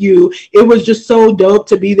live with you, it was just so dope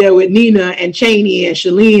to be there with Nina and Cheney and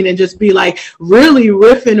Shalene and just be like really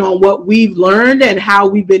riffing on what we've learned and how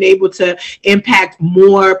we've been able to impact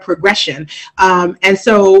more progression. And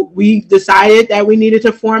so we decided that we needed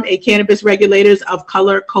to form a Cannabis Regulators of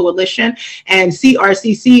Color Coalition, and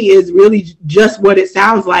CRCC is really just what it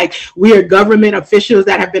sounds like. We are government officials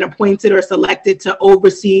that have been appointed or selected to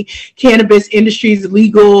oversee cannabis industries,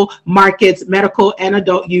 legal markets, medical and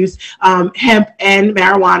adult use, hemp and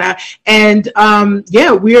marijuana. And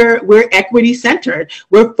we're equity centered.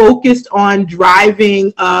 We're focused on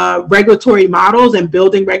driving regulatory models and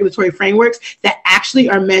building regulatory frameworks that actually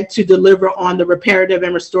are meant to deliver on the reparative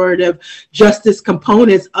and restorative justice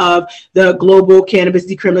components of the Global Cannabis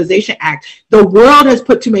Decriminalization Act. The world has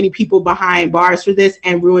put too many people behind bars for this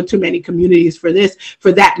and ruined too many communities for this,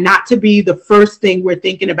 for that not to be the first thing we're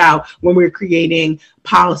thinking about when we're creating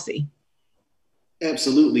policy.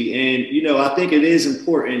 Absolutely. And, I think it is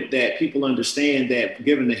important that people understand that,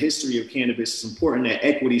 given the history of cannabis, it's important that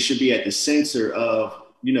equity should be at the center of,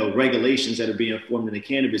 regulations that are being formed in the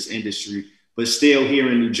cannabis industry. But still,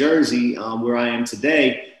 here in New Jersey, where I am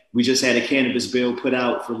today, we just had a cannabis bill put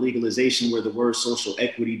out for legalization where the word social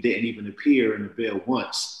equity didn't even appear in the bill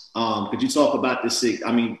once. Could you talk about this?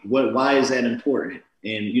 I mean, why is that important?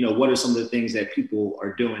 And, what are some of the things that people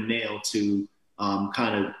are doing now to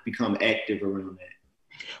kind of become active around that?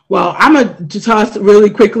 Well, I'm going to toss really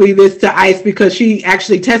quickly this to Ice because she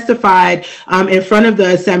actually testified in front of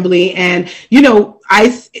the assembly. And,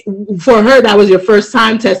 for her, that was your first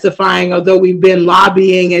time testifying, although we've been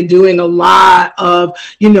lobbying and doing a lot of,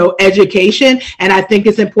 education. And I think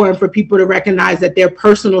it's important for people to recognize that their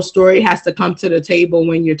personal story has to come to the table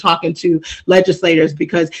when you're talking to legislators,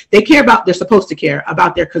 because they're supposed to care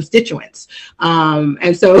about their constituents.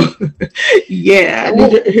 And so, yeah.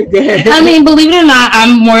 Well, I mean, believe it or not,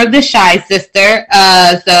 I'm more of the shy sister.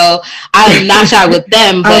 So I'm not shy with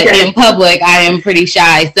them, but in public, I am pretty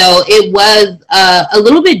shy. So it was a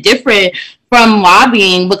little bit different from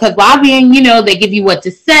lobbying, because lobbying, they give you what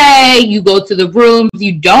to say. You go to the rooms.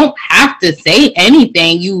 You don't have to say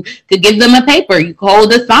anything. You could give them a paper. You could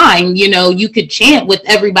hold a sign. You could chant with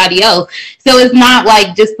everybody else. So it's not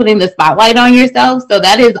like just putting the spotlight on yourself. So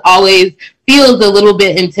that is always feels a little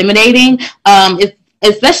bit intimidating. It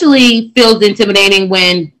especially feels intimidating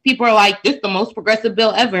when people are like, this is the most progressive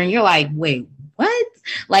bill ever. And you're like, wait, what?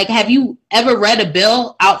 Like, have you ever read a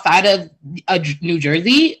bill outside of New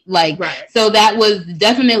Jersey? Right. So that was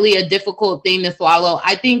definitely a difficult thing to swallow.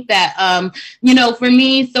 I think that, for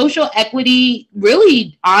me, social equity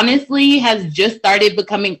really, honestly, has just started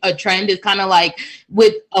becoming a trend. It's kind of like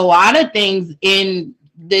with a lot of things in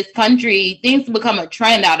this country, things become a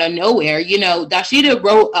trend out of nowhere. Dasheeda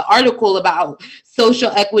wrote an article about social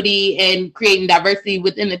equity and creating diversity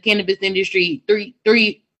within the cannabis industry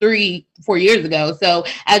 4 years ago. So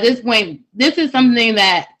at this point, this is something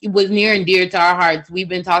that was near and dear to our hearts. We've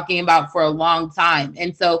been talking about for a long time.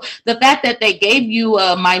 And so the fact that they gave you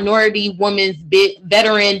a minority women's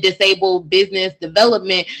veteran disabled business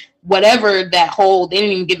development, whatever they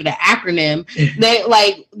didn't even give it an acronym,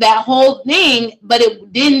 that whole thing, but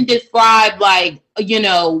it didn't describe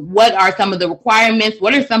what are some of the requirements,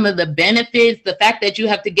 what are some of the benefits, the fact that you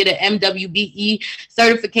have to get an MWBE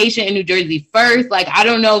certification in New Jersey first. I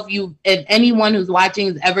don't know if anyone who's watching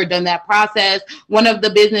has ever done that process. One of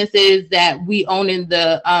the businesses that we own in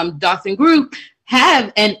the Dawson group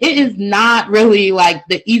and it is not really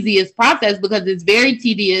the easiest process, because it's very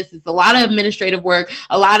tedious. It's a lot of administrative work,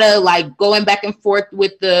 a lot of going back and forth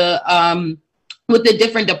with the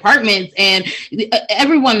different departments, and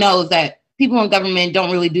everyone knows that people in government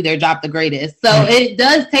don't really do their job the greatest. So it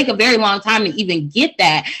does take a very long time to even get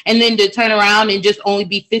that. And then to turn around and just only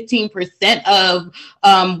be 15% of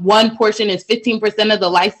one portion is 15% of the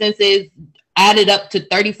licenses added up to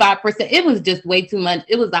 35%. It was just way too much.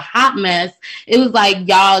 It was a hot mess. It was like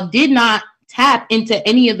y'all did not tap into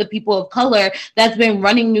any of the people of color that's been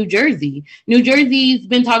running New Jersey. New Jersey's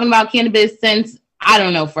been talking about cannabis since, I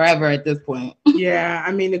don't know, forever at this point. Yeah,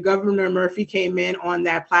 I mean, the Governor Murphy came in on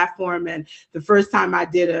that platform, and the first time I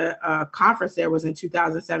did a conference there was in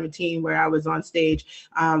 2017, where I was on stage,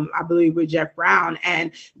 I believe with Jeff Brown,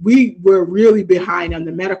 and we were really behind on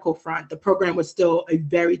the medical front. The program was still a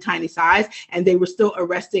very tiny size, and they were still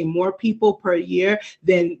arresting more people per year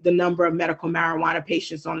than the number of medical marijuana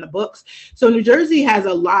patients on the books. So New Jersey has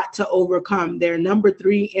a lot to overcome. They're number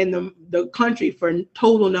 3 in the country for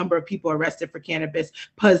total number of people arrested for cannabis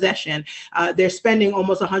possession. They're spending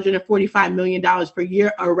almost $145 million per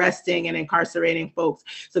year arresting and incarcerating folks.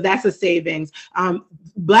 So that's a savings.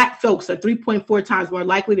 Black folks are 3.4 times more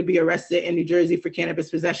likely to be arrested in New Jersey for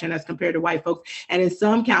cannabis possession as compared to white folks. And in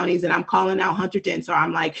some counties, and I'm calling out Hunterdon, so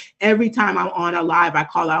I'm like, every time I'm on a live, I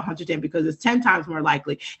call out Hunterdon because it's 10 times more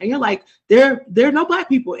likely. And you're like, there are no black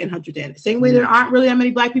people in Hunterdon. Same way there aren't really that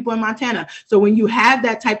many black people in Montana. So when you have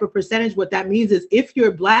that type of percentage, what that means is if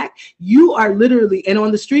you're black, you are literally, and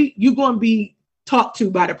on the street, you're going to be talked to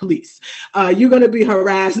by the police. You're going to be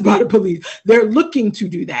harassed by the police. They're looking to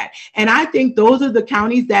do that. And I think those are the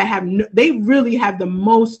counties that they really have the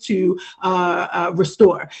most to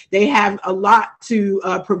restore. They have a lot to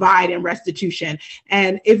provide in restitution.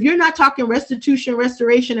 And if you're not talking restitution,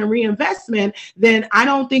 restoration, and reinvestment, then I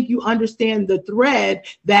don't think you understand the thread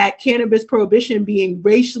that cannabis prohibition being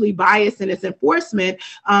racially biased in its enforcement,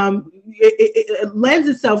 it lends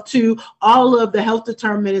itself to all of the health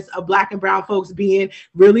determinants of Black and brown folks being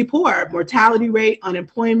really poor, mortality rate,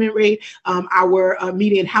 unemployment rate, our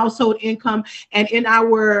median household income. And in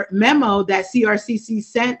our memo that CRCC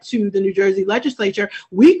sent to the New Jersey legislature,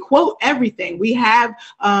 we quote everything. We have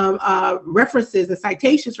references and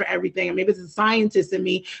citations for everything. And maybe it's a scientist in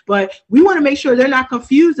me, but we want to make sure they're not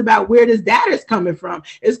confused about where this data is coming from.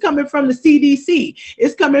 It's coming from the CDC.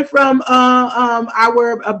 It's coming from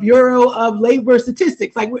our Bureau of Labor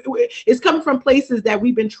Statistics. Like it's coming from places that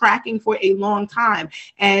we've been tracking for a long time.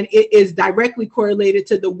 And it is directly correlated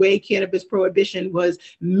to the way cannabis prohibition was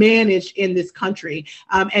managed in this country.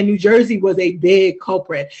 And New Jersey was a big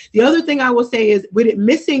culprit. The other thing I will say is with it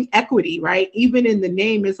missing equity, right? Even in the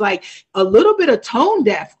name, is like a little bit of tone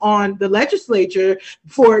deaf on the legislature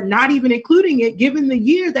for not even including it, given the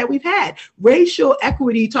year that we've had. Racial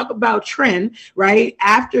equity, talk about trend, right?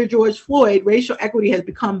 After George Floyd, racial equity has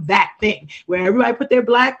become that thing where everybody put their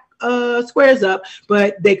black squares up,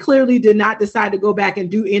 but they clearly did not decide to go back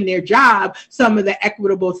and do in their job some of the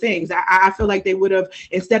equitable things. I feel like they would have,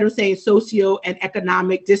 instead of saying socio and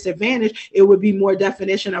economic disadvantage, it would be more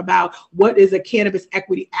definition about what does a cannabis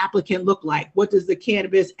equity applicant look like? What does the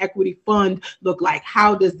cannabis equity fund look like?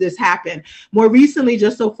 How does this happen? More recently,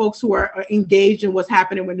 just so folks who are engaged in what's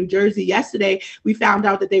happening with New Jersey, yesterday, we found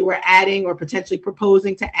out that they were adding or potentially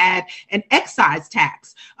proposing to add an excise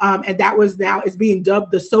tax. And that was now is being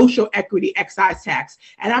dubbed the social equity excise tax.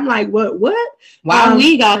 And I'm like, what? Why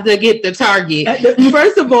we got to get the target?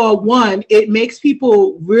 First of all, one, it makes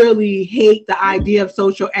people really hate the idea of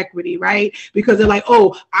social equity, right? Because they're like,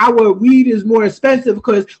 oh, our weed is more expensive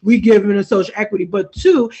because we give them a social equity. But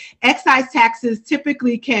two, excise taxes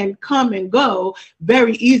typically can come and go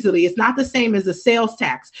very easily. It's not the same as a sales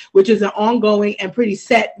tax, which is an ongoing and pretty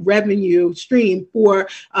set revenue stream for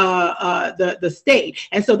the state.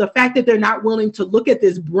 And so the fact that they're not willing to look at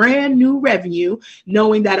this brand new revenue,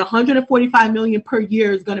 knowing that 145 million per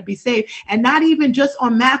year is going to be saved, and not even just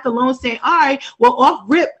on math alone saying, all right, well, off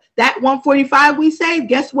rip, that 145 we saved,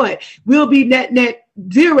 guess what? We'll be net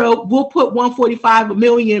zero. We'll put 145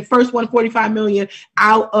 million, first 145 million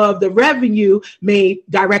out of the revenue made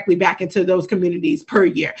directly back into those communities per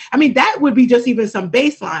year. I mean, that would be just even some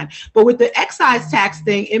baseline. But with the excise tax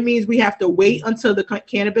thing, it means we have to wait until the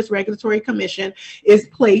Cannabis Regulatory Commission is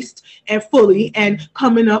placed and fully and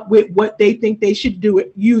coming up with what they think they should do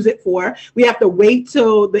it, use it for. We have to wait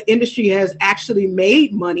till the industry has actually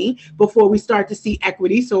made money before we start to see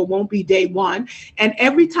equity. So it won't be day one. And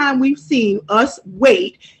every time we've seen us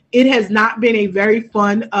wait, it has not been a very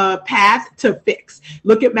fun path to fix.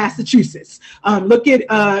 Look at Massachusetts. Look at,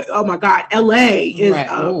 oh my God, LA is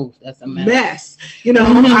that's a mess. You know,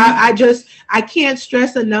 I can't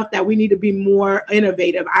stress enough that we need to be more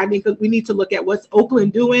innovative. I think we need to look at what's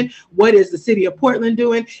Oakland doing, what is the city of Portland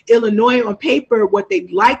doing, Illinois on paper, what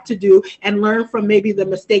they'd like to do, and learn from maybe the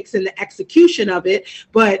mistakes in the execution of it.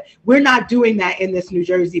 But we're not doing that in this New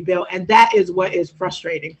Jersey bill. And that is what is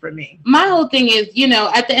frustrating for me. My whole thing is, you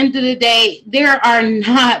know, at the end of the day, there are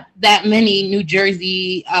not that many New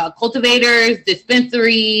Jersey cultivators,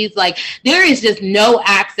 dispensaries. Like, there is just no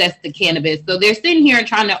access to cannabis. So they're sitting here and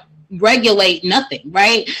trying to regulate nothing,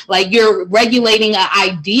 right? Like, you're regulating an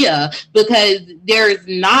idea because there's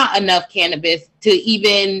not enough cannabis to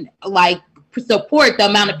even like support the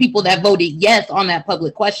amount of people that voted yes on that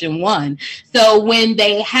public question one. So when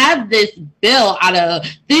they have this bill out of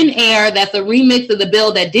thin air, that's a remix of the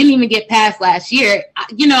bill that didn't even get passed last year,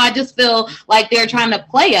 you know, I just feel like they're trying to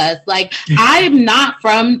play us. Like, I'm not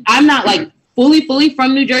like fully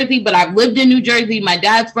from New Jersey, but I've lived in New Jersey. My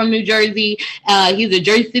dad's from New Jersey. He's a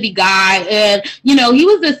Jersey City guy. And, you know, he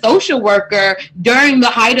was a social worker during the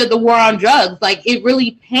height of the war on drugs. Like, it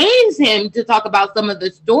really pains him to talk about some of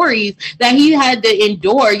the stories that he had to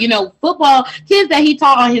endure. You know, football kids that he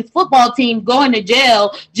taught on his football team going to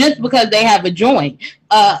jail just because they have a joint.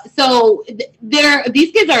 So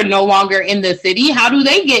these kids are no longer in the city. How do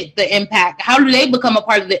they get the impact? How do they become a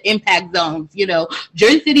part of the impact zones? You know,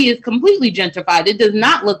 Jersey City is completely gentrified. It does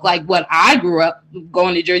not look like what I grew up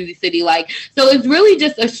going to Jersey City like. So it's really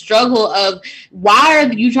just a struggle of, why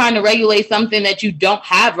are you trying to regulate something that you don't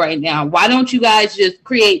have right now? Why don't you guys just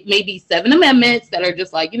create maybe 7 amendments that are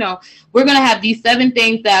just like, you know, we're going to have these 7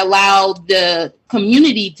 things that allow the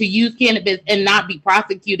community to use cannabis and not be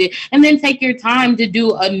prosecuted, and then take your time to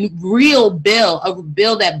do a real bill, a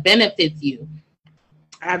bill that benefits you.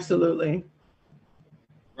 Absolutely.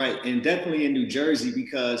 Right, and definitely in New Jersey,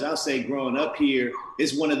 because I'll say growing up here,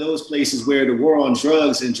 it's one of those places where the war on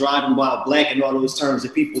drugs and driving while black and all those terms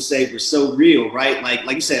that people say were so real, right? Like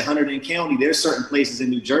you said, Hunterdon County, there's certain places in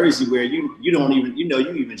New Jersey where you don't even, you know,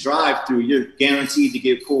 you even drive through, you're guaranteed to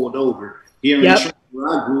get pulled over. Here in Trenton,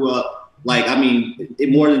 where I grew up, like, I mean,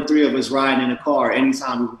 more than 3 of us riding in a car,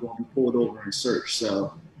 anytime we were going to be pulled over and searched.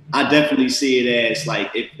 So I definitely see it as,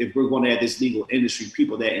 like, if we're going to have this legal industry,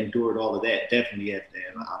 people that endured all of that definitely have to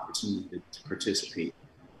have an opportunity to participate.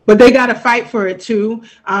 But they got to fight for it too.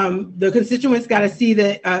 The constituents got to see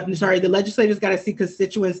that, the legislators got to see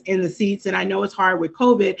constituents in the seats. And I know it's hard with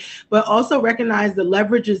COVID, but also recognize the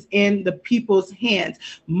leverage is in the people's hands.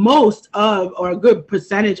 Most of, or a good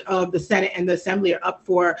percentage of the Senate and the Assembly are up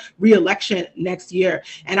for re-election next year.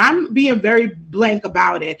 And I'm being very blank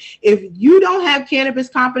about it. If you don't have cannabis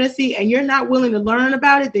competency and you're not willing to learn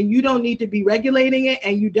about it, then you don't need to be regulating it,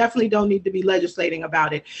 and you definitely don't need to be legislating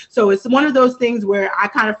about it. So it's one of those things where I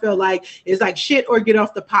kind of feel like it's like shit or get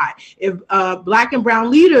off the pot. If Black and brown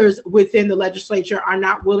leaders within the legislature are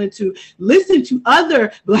not willing to listen to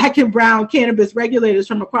other Black and brown cannabis regulators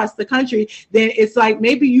from across the country, then it's like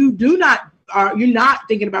maybe you're not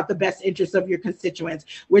thinking about the best interests of your constituents.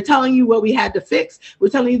 We're telling you what we had to fix. We're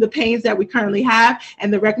telling you the pains that we currently have,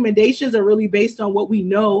 and the recommendations are really based on what we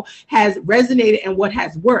know has resonated and what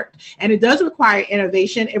has worked. And it does require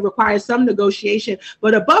innovation. It requires some negotiation,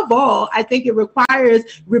 but above all, I think it requires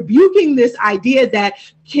rebuking this idea that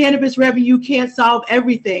cannabis revenue can't solve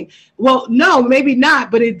everything. Well, no, maybe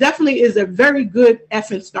not, but it definitely is a very good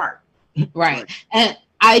effing start. Right. And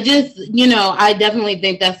I definitely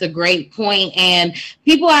think that's a great point. And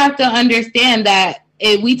people have to understand that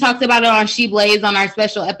we talked about it on She Blaze on our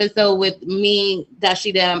special episode with me,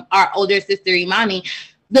 Dasheeda, our older sister, Imani.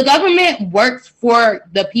 The government works for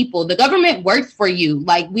the people. The government works for you.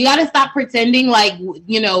 Like, we got to stop pretending like,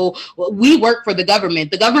 we work for the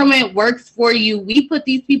government. The government works for you. We put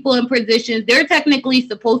these people in positions. They're technically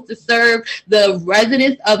supposed to serve the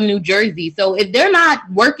residents of New Jersey. So if they're not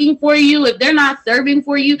working for you, if they're not serving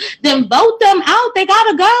for you, then vote them out. They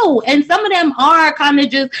got to go. And some of them are kind of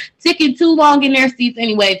just ticking too long in their seats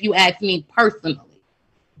anyway, if you ask me personally.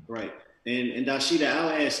 Right. And Dasheeda, I'll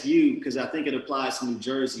ask you, because I think it applies to New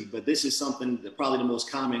Jersey, but this is something that probably the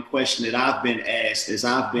most common question that I've been asked as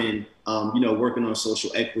I've been, working on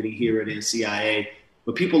social equity here at NCIA.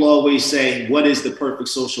 But people always say, what is the perfect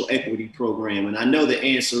social equity program? And I know the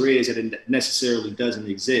answer is that it necessarily doesn't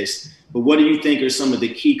exist. But what do you think are some of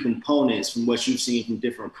the key components from what you've seen from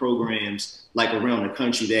different programs like around the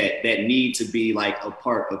country that need to be like a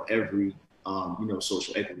part of every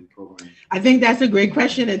social equity program? I think that's a great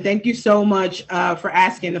question, and thank you so much for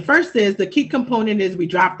asking. The first is, the key component is we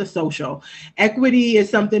dropped the social. Equity is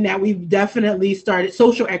something that we've definitely started,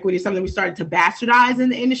 social equity is something we started to bastardize in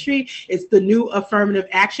the industry. It's the new affirmative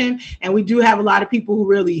action, and we do have a lot of people who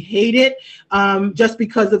really hate it just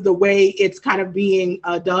because of the way it's kind of being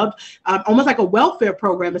dubbed, almost like a welfare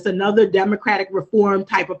program. It's another democratic reform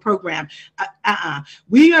type of program.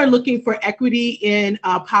 We are looking for equity in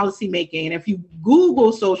policy making. And if you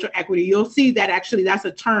Google social equity, you'll see that actually that's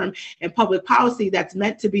a term in public policy that's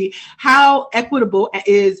meant to be how equitable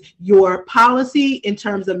is your policy in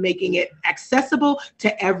terms of making it accessible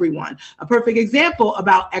to everyone. A perfect example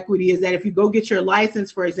about equity is that if you go get your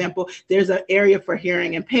license, for example, there's an area for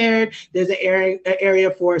hearing impaired, there's an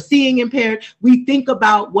area for seeing impaired. We think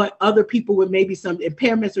about what other people with maybe some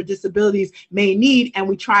impairments or disabilities may need, and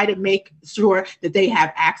we try to make sure that they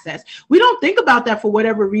have access. We don't think about that for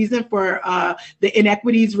whatever reason for the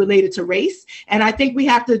inequities related to race. And I think we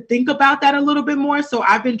have to think about that a little bit more. So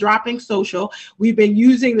I've been dropping social. We've been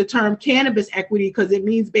using the term cannabis equity because it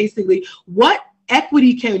means basically what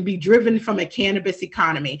equity can be driven from a cannabis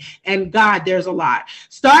economy. And God, there's a lot.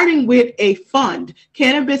 Starting with a fund,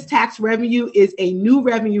 cannabis tax revenue is a new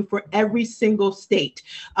revenue for every single state.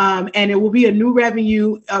 And it will be a new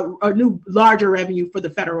revenue, a new larger revenue for the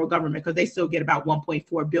federal government because they still get about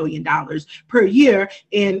 $1.4 billion per year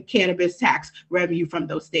in cannabis tax revenue from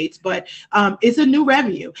those states. But it's a new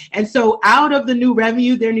revenue. And so out of the new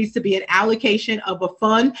revenue, there needs to be an allocation of a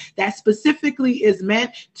fund that specifically is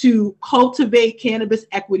meant to cultivate cannabis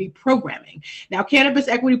equity programming. Now, cannabis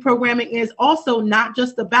equity programming is also not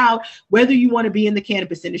just about whether you want to be in the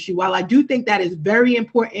cannabis industry. While I do think that is very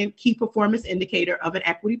important key performance indicator of an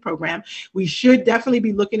equity program, we should definitely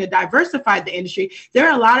be looking to diversify the industry. There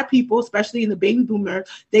are a lot of people, especially in the baby boomer,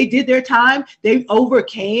 they did their time. They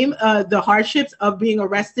overcame the hardships of being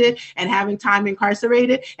arrested and having time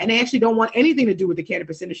incarcerated, and they actually don't want anything to do with the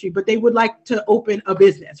cannabis industry, but they would like to open a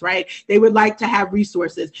business, right? They would like to have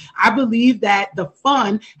resources. I believe that the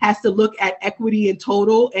fund has to look at equity in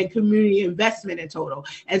total and community investment in total.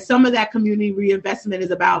 And some of that community reinvestment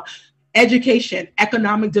is about education,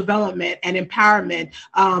 economic development and empowerment,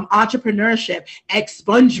 entrepreneurship,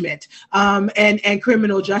 expungement, and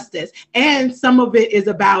criminal justice. And some of it is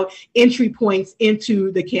about entry points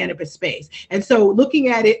into the cannabis space. And so looking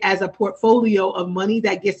at it as a portfolio of money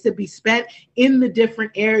that gets to be spent in the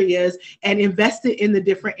different areas and invested in the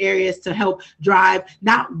different areas to help drive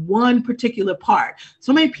not one particular part.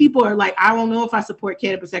 So many people are like, I don't know if I support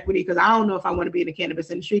cannabis equity because I don't know if I want to be in the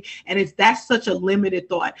cannabis industry. And that's such a limited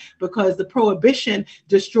thought, because the prohibition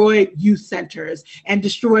destroyed youth centers and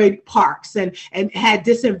destroyed parks and had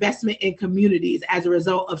disinvestment in communities as a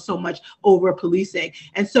result of so much over policing.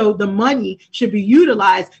 And so the money should be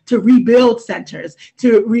utilized to rebuild centers,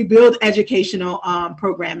 to rebuild educational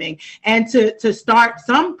programming, and to start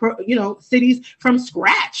some cities from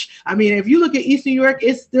scratch. I mean, if you look at East New York,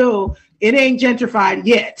 it ain't gentrified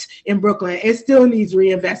yet in Brooklyn. It still needs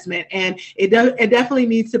reinvestment, and it definitely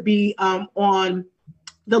needs to be on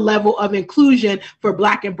the level of inclusion for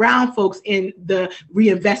Black and brown folks in the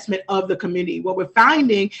reinvestment of the community. What we're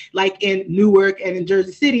finding, like in Newark and in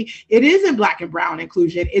Jersey City, it isn't Black and brown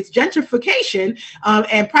inclusion. It's gentrification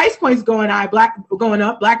and price points going up.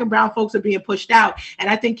 Black and brown folks are being pushed out. And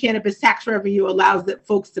I think cannabis tax revenue allows the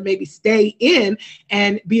folks to maybe stay in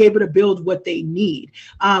and be able to build what they need.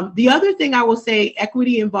 The other thing I will say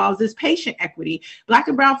equity involves is patient equity. Black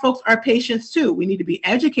and brown folks are patients too. We need to be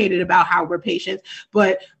educated about how we're patients,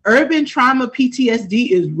 but urban trauma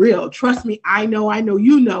PTSD is real. Trust me, I know,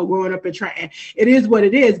 you know, growing up in Trenton, it is what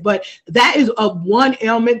it is. But that is one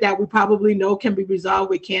ailment that we probably know can be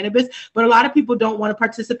resolved with cannabis. But a lot of people don't want to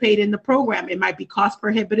participate in the program. It might be cost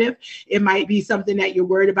prohibitive. It might be something that you're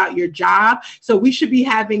worried about your job. So we should be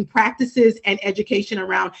having practices and education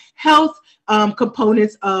around health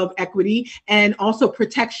components of equity and also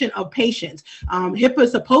protection of patients. HIPAA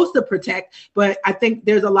is supposed to protect, but I think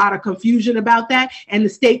there's a lot of confusion about that. And the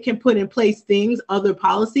state can put in place other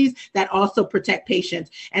policies that also protect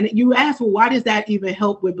patients. And you ask, well, why does that even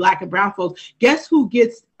help with Black and brown folks? Guess who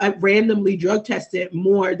gets randomly drug tested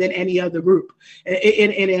more than any other group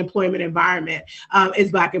in an employment environment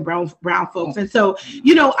is Black and brown folks. And so,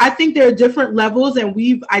 I think there are different levels, and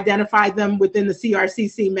we've identified them within the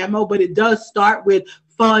CRCC memo, but it does start with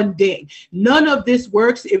funding. None of this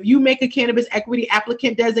works. If you make a cannabis equity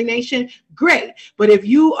applicant designation, great. But if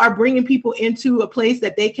you are bringing people into a place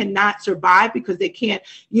that they cannot survive because they can't,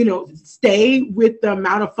 stay with the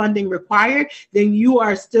amount of funding required, then you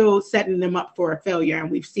are still setting them up for a failure.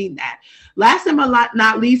 And we've seen that. Last and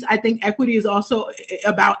not least, I think equity is also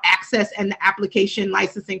about access and the application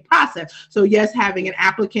licensing process. So yes, having an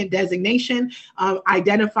applicant designation,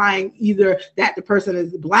 identifying either that the person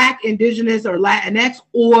is Black, Indigenous, or Latinx,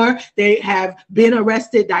 or they have been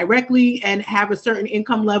arrested directly and have a certain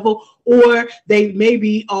income level, or they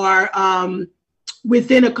maybe are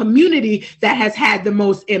within a community that has had the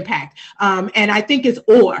most impact. And I think it's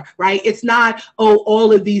right? It's not,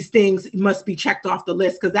 all of these things must be checked off the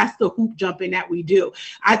list, because that's the hoop jumping that we do.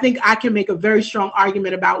 I think I can make a very strong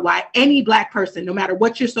argument about why any Black person, no matter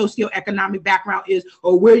what your socioeconomic background is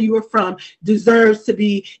or where you are from, deserves to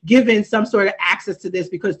be given some sort of access to this.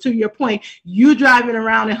 Because to your point, you driving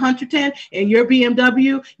around in Hunterton in your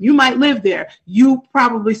BMW, you might live there. You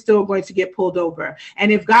probably still going to get pulled over.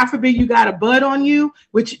 And if God forbid you got a bud on you,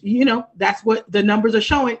 which, that's what the numbers are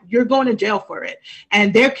showing, you're going to jail for it.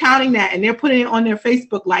 And they're counting that, and they're putting it on their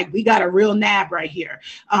Facebook like, we got a real nab right here.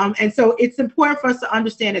 And so it's important for us to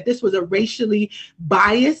understand that this was a racially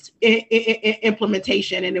biased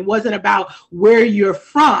implementation, and it wasn't about where you're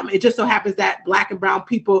from. It just so happens that Black and brown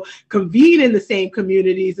people convene in the same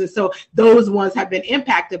communities, and so those ones have been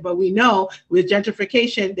impacted. But we know with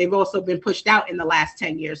gentrification, they've also been pushed out in the last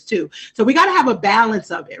 10 years too. So we got to have a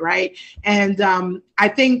balance of it, right? And I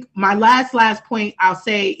think my last point I'll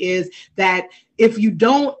say is that if you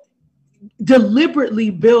don't deliberately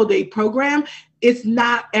build a program, it's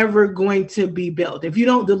not ever going to be built. If you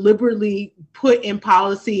don't deliberately put in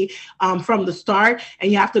policy from the start,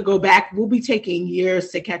 and you have to go back, we'll be taking years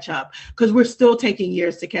to catch up, because we're still taking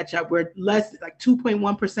years to catch up. We're less, like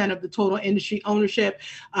 2.1% of the total industry ownership,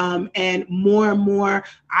 and more,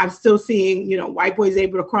 I'm still seeing, white boys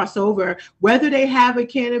able to cross over, whether they have a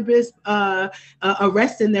cannabis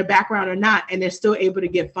arrest in their background or not, and they're still able to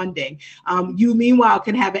get funding. You, meanwhile,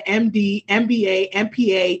 can have an MD, MBA,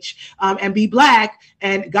 MPH, and be Black,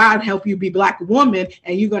 and God help you be Black woman,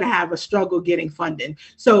 and you're going to have a struggle getting funding.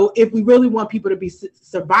 So if we really want people to be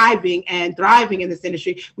surviving and thriving in this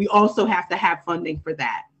industry, we also have to have funding for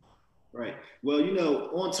that. Right. Well,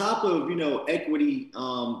 on top of, equity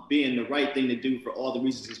being the right thing to do for all the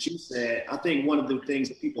reasons that you said, I think one of the things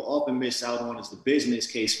that people often miss out on is the business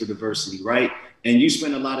case for diversity, right? And you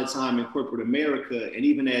spend a lot of time in corporate America, and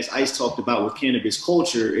even as Ice talked about with cannabis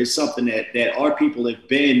culture, it's something that our people have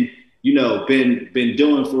been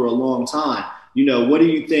doing for a long time. What do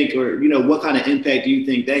you think, or what kind of impact do you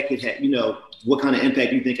think that could have? What kind of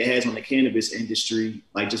impact do you think it has on the cannabis industry,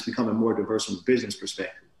 like just becoming more diverse from a business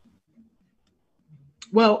perspective?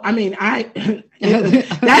 Well, I mean, that's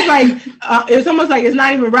like, it's almost like it's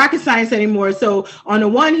not even rocket science anymore. So on the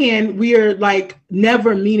one hand, we are like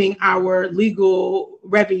never meeting our legal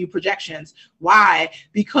revenue projections. Why?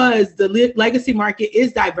 Because the legacy market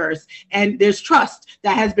is diverse and there's trust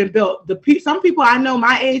that has been built. Some people I know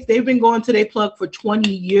my age, they've been going to their plug for 20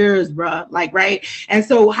 years, bruh. Like, right? And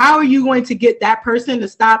so how are you going to get that person to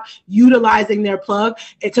stop utilizing their plug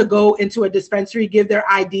and to go into a dispensary, give their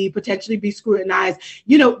ID, potentially be scrutinized,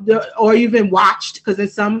 or even watched? Because in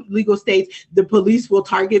some legal states, the police will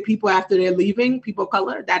target people after they're leaving, people of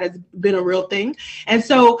color. That has been a real thing. And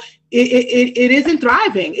so it isn't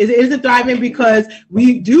thriving. It isn't thriving because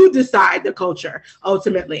we do decide the culture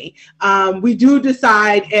ultimately. We do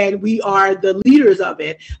decide, and we are the leaders of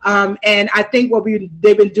it. And I think what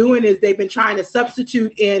they've been doing is they've been trying to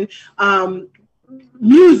substitute in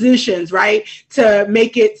musicians, right, to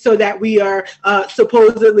make it so that we are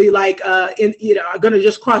supposedly like going to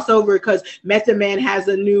just cross over because Method Man has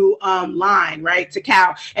a new line, right, to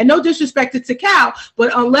Cal. And no disrespect to Cal,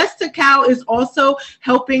 but unless Cal is also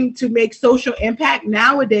helping to make social impact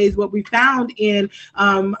nowadays, what we found in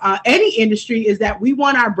any industry is that we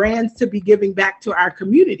want our brands to be giving back to our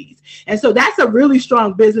communities. And so that's a really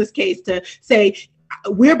strong business case to say,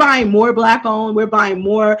 we're buying more Black owned, we're buying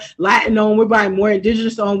more Latin owned, we're buying more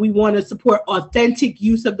Indigenous owned. We want to support authentic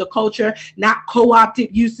use of the culture, not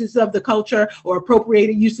co-opted uses of the culture or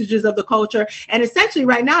appropriated usages of the culture. And essentially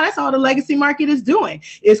right now, that's all the legacy market is doing,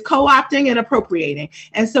 is co-opting and appropriating.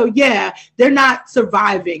 And so, yeah, they're not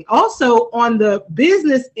surviving. Also, on the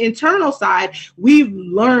business internal side, we've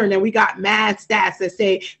learned, and we got mad stats that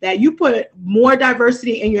say that you put more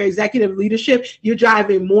diversity in your executive leadership, you're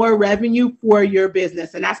driving more revenue for your business.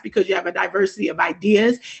 And that's because you have a diversity of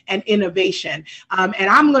ideas and innovation. And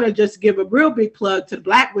I'm going to just give a real big plug to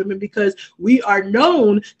Black women because we are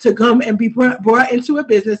known to come and be brought into a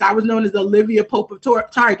business. I was known as Olivia Pope of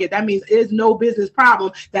Target. That means there's no business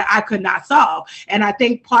problem that I could not solve. And I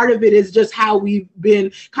think part of it is just how we've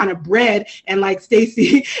been kind of bred. And like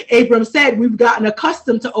Stacey Abrams said, we've gotten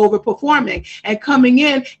accustomed to overperforming and coming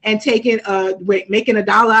in and making $1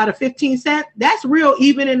 out of 15 cents. That's real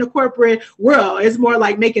even in the corporate world. It's more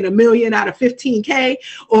like making $1 million out of 15K,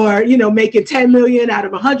 or making 10 million out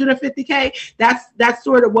of 150K. That's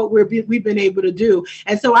sort of what we've been able to do.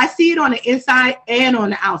 And so I see it on the inside and on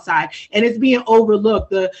the outside, and it's being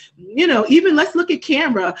overlooked. Even let's look at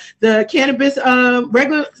CAMRA, the Cannabis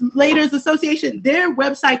Regulators Association. Their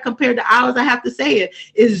website, compared to ours, I have to say it,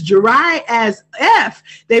 is dry as F.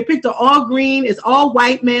 They picked an all green, it's all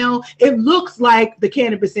white male. It looks like the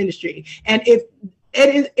cannabis industry. And if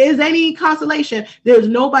it is any consolation, there's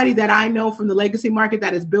nobody that I know from the legacy market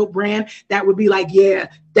that has built brand that would be like, yeah,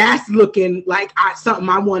 that's looking like something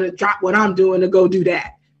I want to drop what I'm doing to go do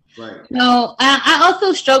that. Right. No, I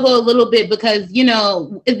also struggle a little bit because,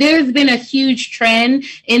 there's been a huge trend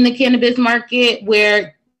in the cannabis market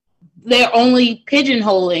where they're only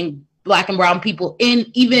pigeonholing Black and brown people in,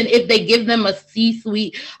 even if they give them a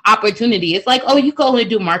C-suite opportunity. It's like, oh, you go and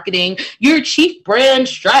do marketing, you're chief brand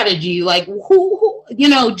strategy. Like who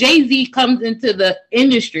Jay-Z comes into the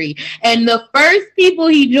industry and the first people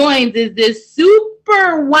he joins is this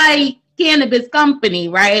super white cannabis company,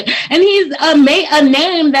 right? And he's a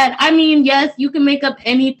name that, yes, you can make up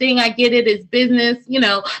anything. I get it, it's business,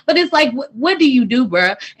 but it's like, what do you do,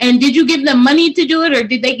 bro? And did you give them money to do it, or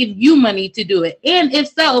did they give you money to do it? And if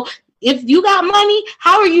so, if you got money,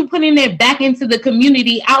 how are you putting it back into the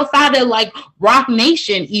community outside of like Rock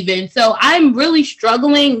Nation even? So I'm really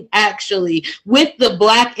struggling actually with the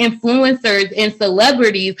Black influencers and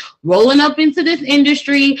celebrities rolling up into this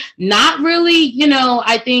industry. Not really,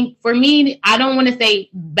 I think for me, I don't want to say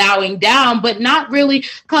bowing down, but not really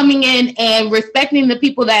coming in and respecting the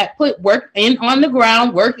people that put work in on the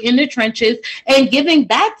ground, work in the trenches, and giving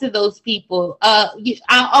back to those people.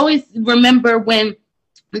 I always remember when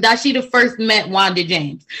Dasheeda first met Wanda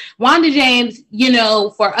James. Wanda James,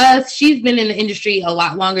 for us, she's been in the industry a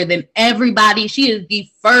lot longer than everybody. She is the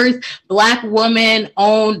first Black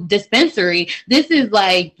woman-owned dispensary. This is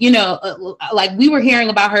like, like we were hearing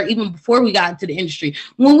about her even before we got into the industry.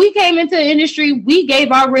 When we came into the industry, we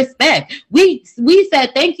gave our respect. We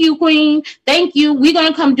said, thank you, queen. Thank you. We're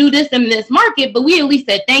going to come do this in this market, but we at least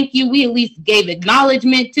said thank you. We at least gave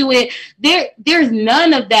acknowledgement to it. There's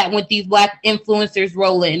none of that with these Black influencers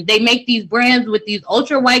rolling struggling. They make these brands with these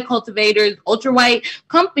ultra white cultivators, ultra white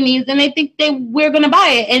companies, and they think we're going to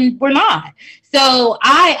buy it, and we're not. So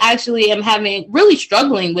I actually am really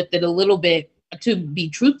struggling with it a little bit, to be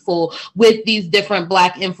truthful, with these different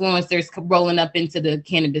Black influencers rolling up into the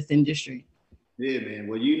cannabis industry. Yeah, man.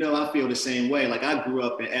 Well, I feel the same way. Like, I grew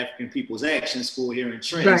up in African People's Action School here in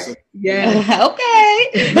Trenton. Right. So Okay.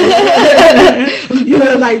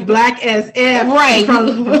 You're like Black SF, right?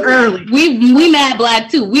 From early. We mad Black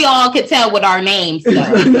too. We all could tell with our names. So.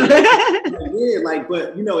 Yeah, like,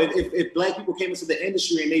 but if Black people came into the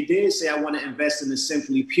industry and they did say, I want to invest in a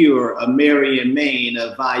Simply Pure, a Marion Maine,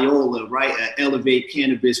 a Viola, right, a Elevate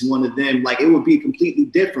Cannabis, one of them, like, it would be completely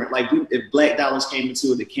different. Like, if Black dollars came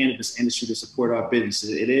into the cannabis industry to support our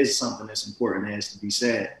businesses, it is something that's important that has to be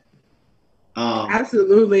said.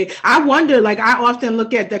 Absolutely. I wonder, like, I often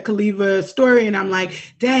look at the Khalifa story and I'm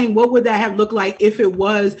like, dang, what would that have looked like if it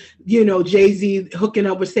was, Jay-Z hooking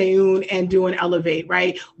up with Seyoon and doing Elevate,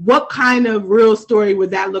 right? What kind of real story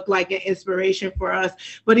would that look like, an inspiration for us?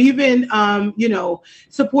 But even,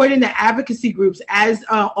 supporting the advocacy groups as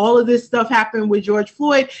all of this stuff happened with George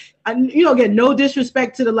Floyd. Again, no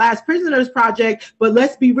disrespect to the Last Prisoners Project, but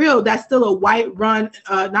let's be real, that's still a white-run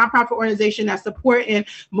nonprofit organization that's supporting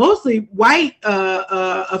mostly white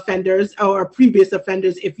offenders or previous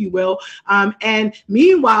offenders, if you will. And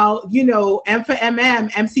meanwhile, M for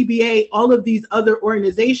MM, MCBA, all of these other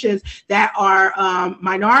organizations that are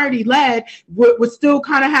minority-led would still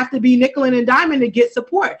kind of have to be nickel and diming to get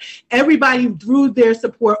support. Everybody threw their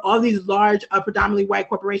support, all these large, predominantly white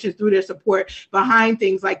corporations threw their support behind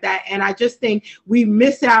things like that. And I just think we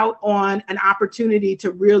miss out on an opportunity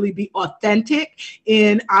to really be authentic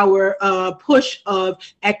in our push of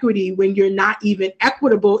equity when you're not even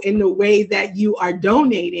equitable in the way that you are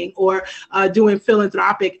donating or doing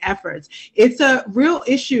philanthropic efforts. It's a real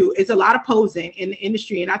issue. It's a lot of posing in the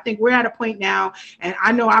industry. And I think we're at a point now, and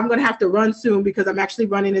I know I'm going to have to run soon because I'm actually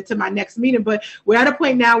running into my next meeting, but we're at a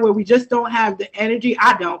point now where we just don't have the energy,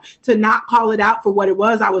 to not call it out for what it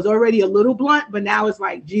was. I was already a little blunt, but now it's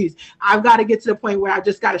like, geez, I've got to get to the point where I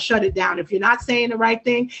just got to shut it down. If you're not saying the right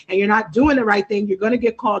thing and you're not doing the right thing, you're going to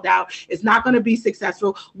get called out. It's not going to be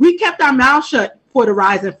successful. We kept our mouth shut for the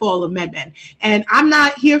rise and fall of men. And I'm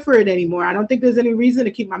not here for it anymore. I don't think there's any reason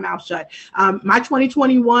to keep my mouth shut. My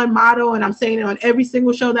 2021 motto, and I'm saying it on every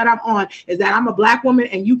single show that I'm on, is that I'm a Black woman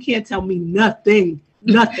and you can't tell me nothing.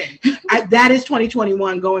 That is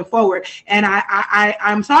 2021 going forward. And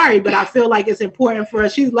I'm sorry, but I feel like it's important for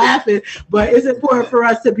us. She's laughing, but it's important for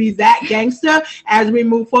us to be that gangster as we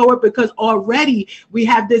move forward, because already we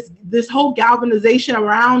have this whole galvanization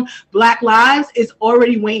around Black lives is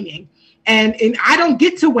already waning. And I don't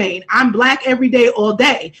get to wane. I'm Black every day, all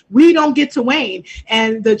day. We don't get to wane.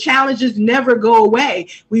 And the challenges never go away.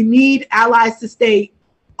 We need allies to stay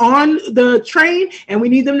on the train, and we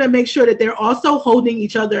need them to make sure that they're also holding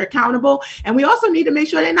each other accountable. And we also need to make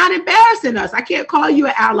sure they're not embarrassing us. I can't call you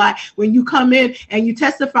an ally when you come in and you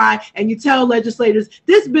testify and you tell legislators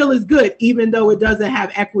this bill is good, even though it doesn't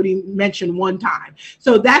have equity mentioned one time.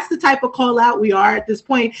 So that's the type of call out we are at this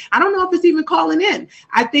point. I don't know if it's even calling in.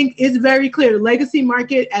 I think it's very clear. The legacy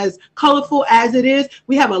market, as colorful as it is,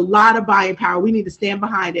 we have a lot of buying power. We need to stand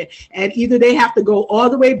behind it. And either they have to go all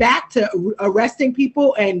the way back to arresting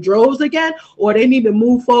people and droves again, or they need to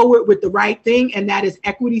move forward with the right thing, and that is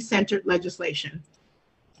equity-centered legislation.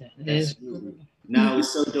 No,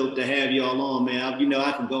 it's so dope to have y'all on, man. I can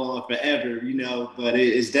go on forever, but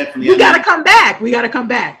it's definitely... We got to come back.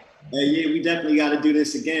 Yeah, we definitely got to do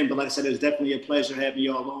this again. But like I said, it was definitely a pleasure having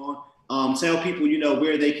y'all on. Tell people,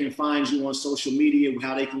 where they can find you on social media,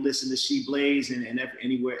 how they can listen to She Blaze, and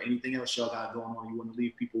anywhere, anything else y'all got going on you want to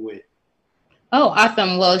leave people with. Oh,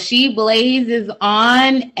 awesome. Well, She Blaze is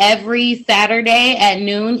on every Saturday at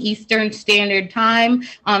noon Eastern Standard Time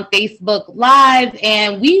on Facebook Live.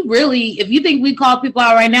 And we really, if you think we call people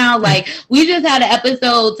out right now, like we just had an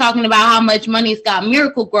episode talking about how much money Scott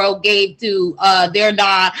Miracle-Gro gave to the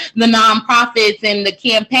nonprofits and the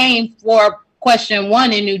campaign for Question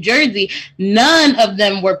 1 in New Jersey. None of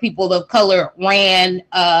them were people of color ran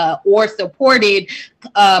or supported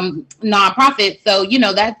nonprofits. So,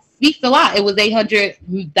 that's speaks a lot. It was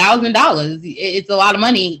 $800,000. It's a lot of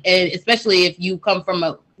money, especially if you come from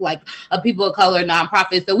a people of color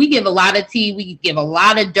nonprofit. So we give a lot of tea. We give a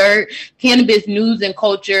lot of dirt, cannabis news and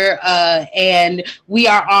culture. And we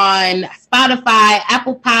are on Spotify,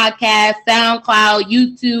 Apple Podcasts, SoundCloud,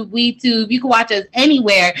 YouTube, WeTube. You can watch us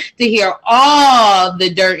anywhere to hear all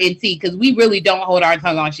the dirt and tea, because we really don't hold our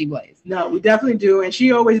tongue on She Blaze. No, we definitely do. And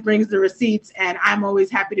she always brings the receipts, and I'm always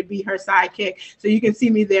happy to be her sidekick. So you can see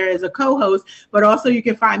me there as a co-host, but also you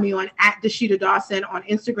can find me on @Dasheeda Dawson on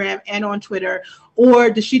Instagram and on Twitter, or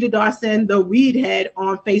Dasheeda Dawson, the Weed Head,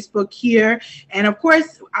 on Facebook here. And of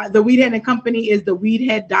course, the Weed Head and Company is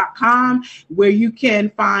theweedhead.com, where you can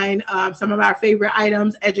find some of our favorite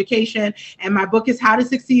items, education. And my book is How to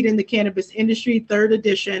Succeed in the Cannabis Industry, 3rd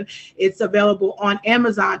edition. It's available on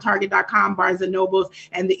Amazon, Target.com, Barnes & Nobles,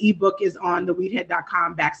 and the ebook is on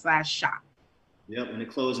theweedhead.com/shop. Yep, and to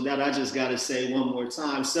close it out, I just got to say one more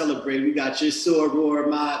time, celebrate. We got your soror,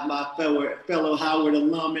 my fellow Howard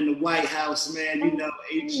alum in the White House, man. You know,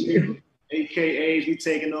 HU, AKAs, we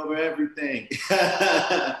taking over everything.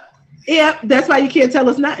 Yep, that's why you can't tell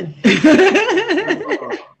us nothing.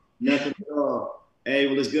 Nothing at all. Hey,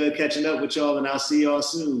 well, it's good catching up with y'all, and I'll see y'all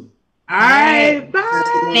soon. All right,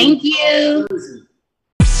 bye. Thank you.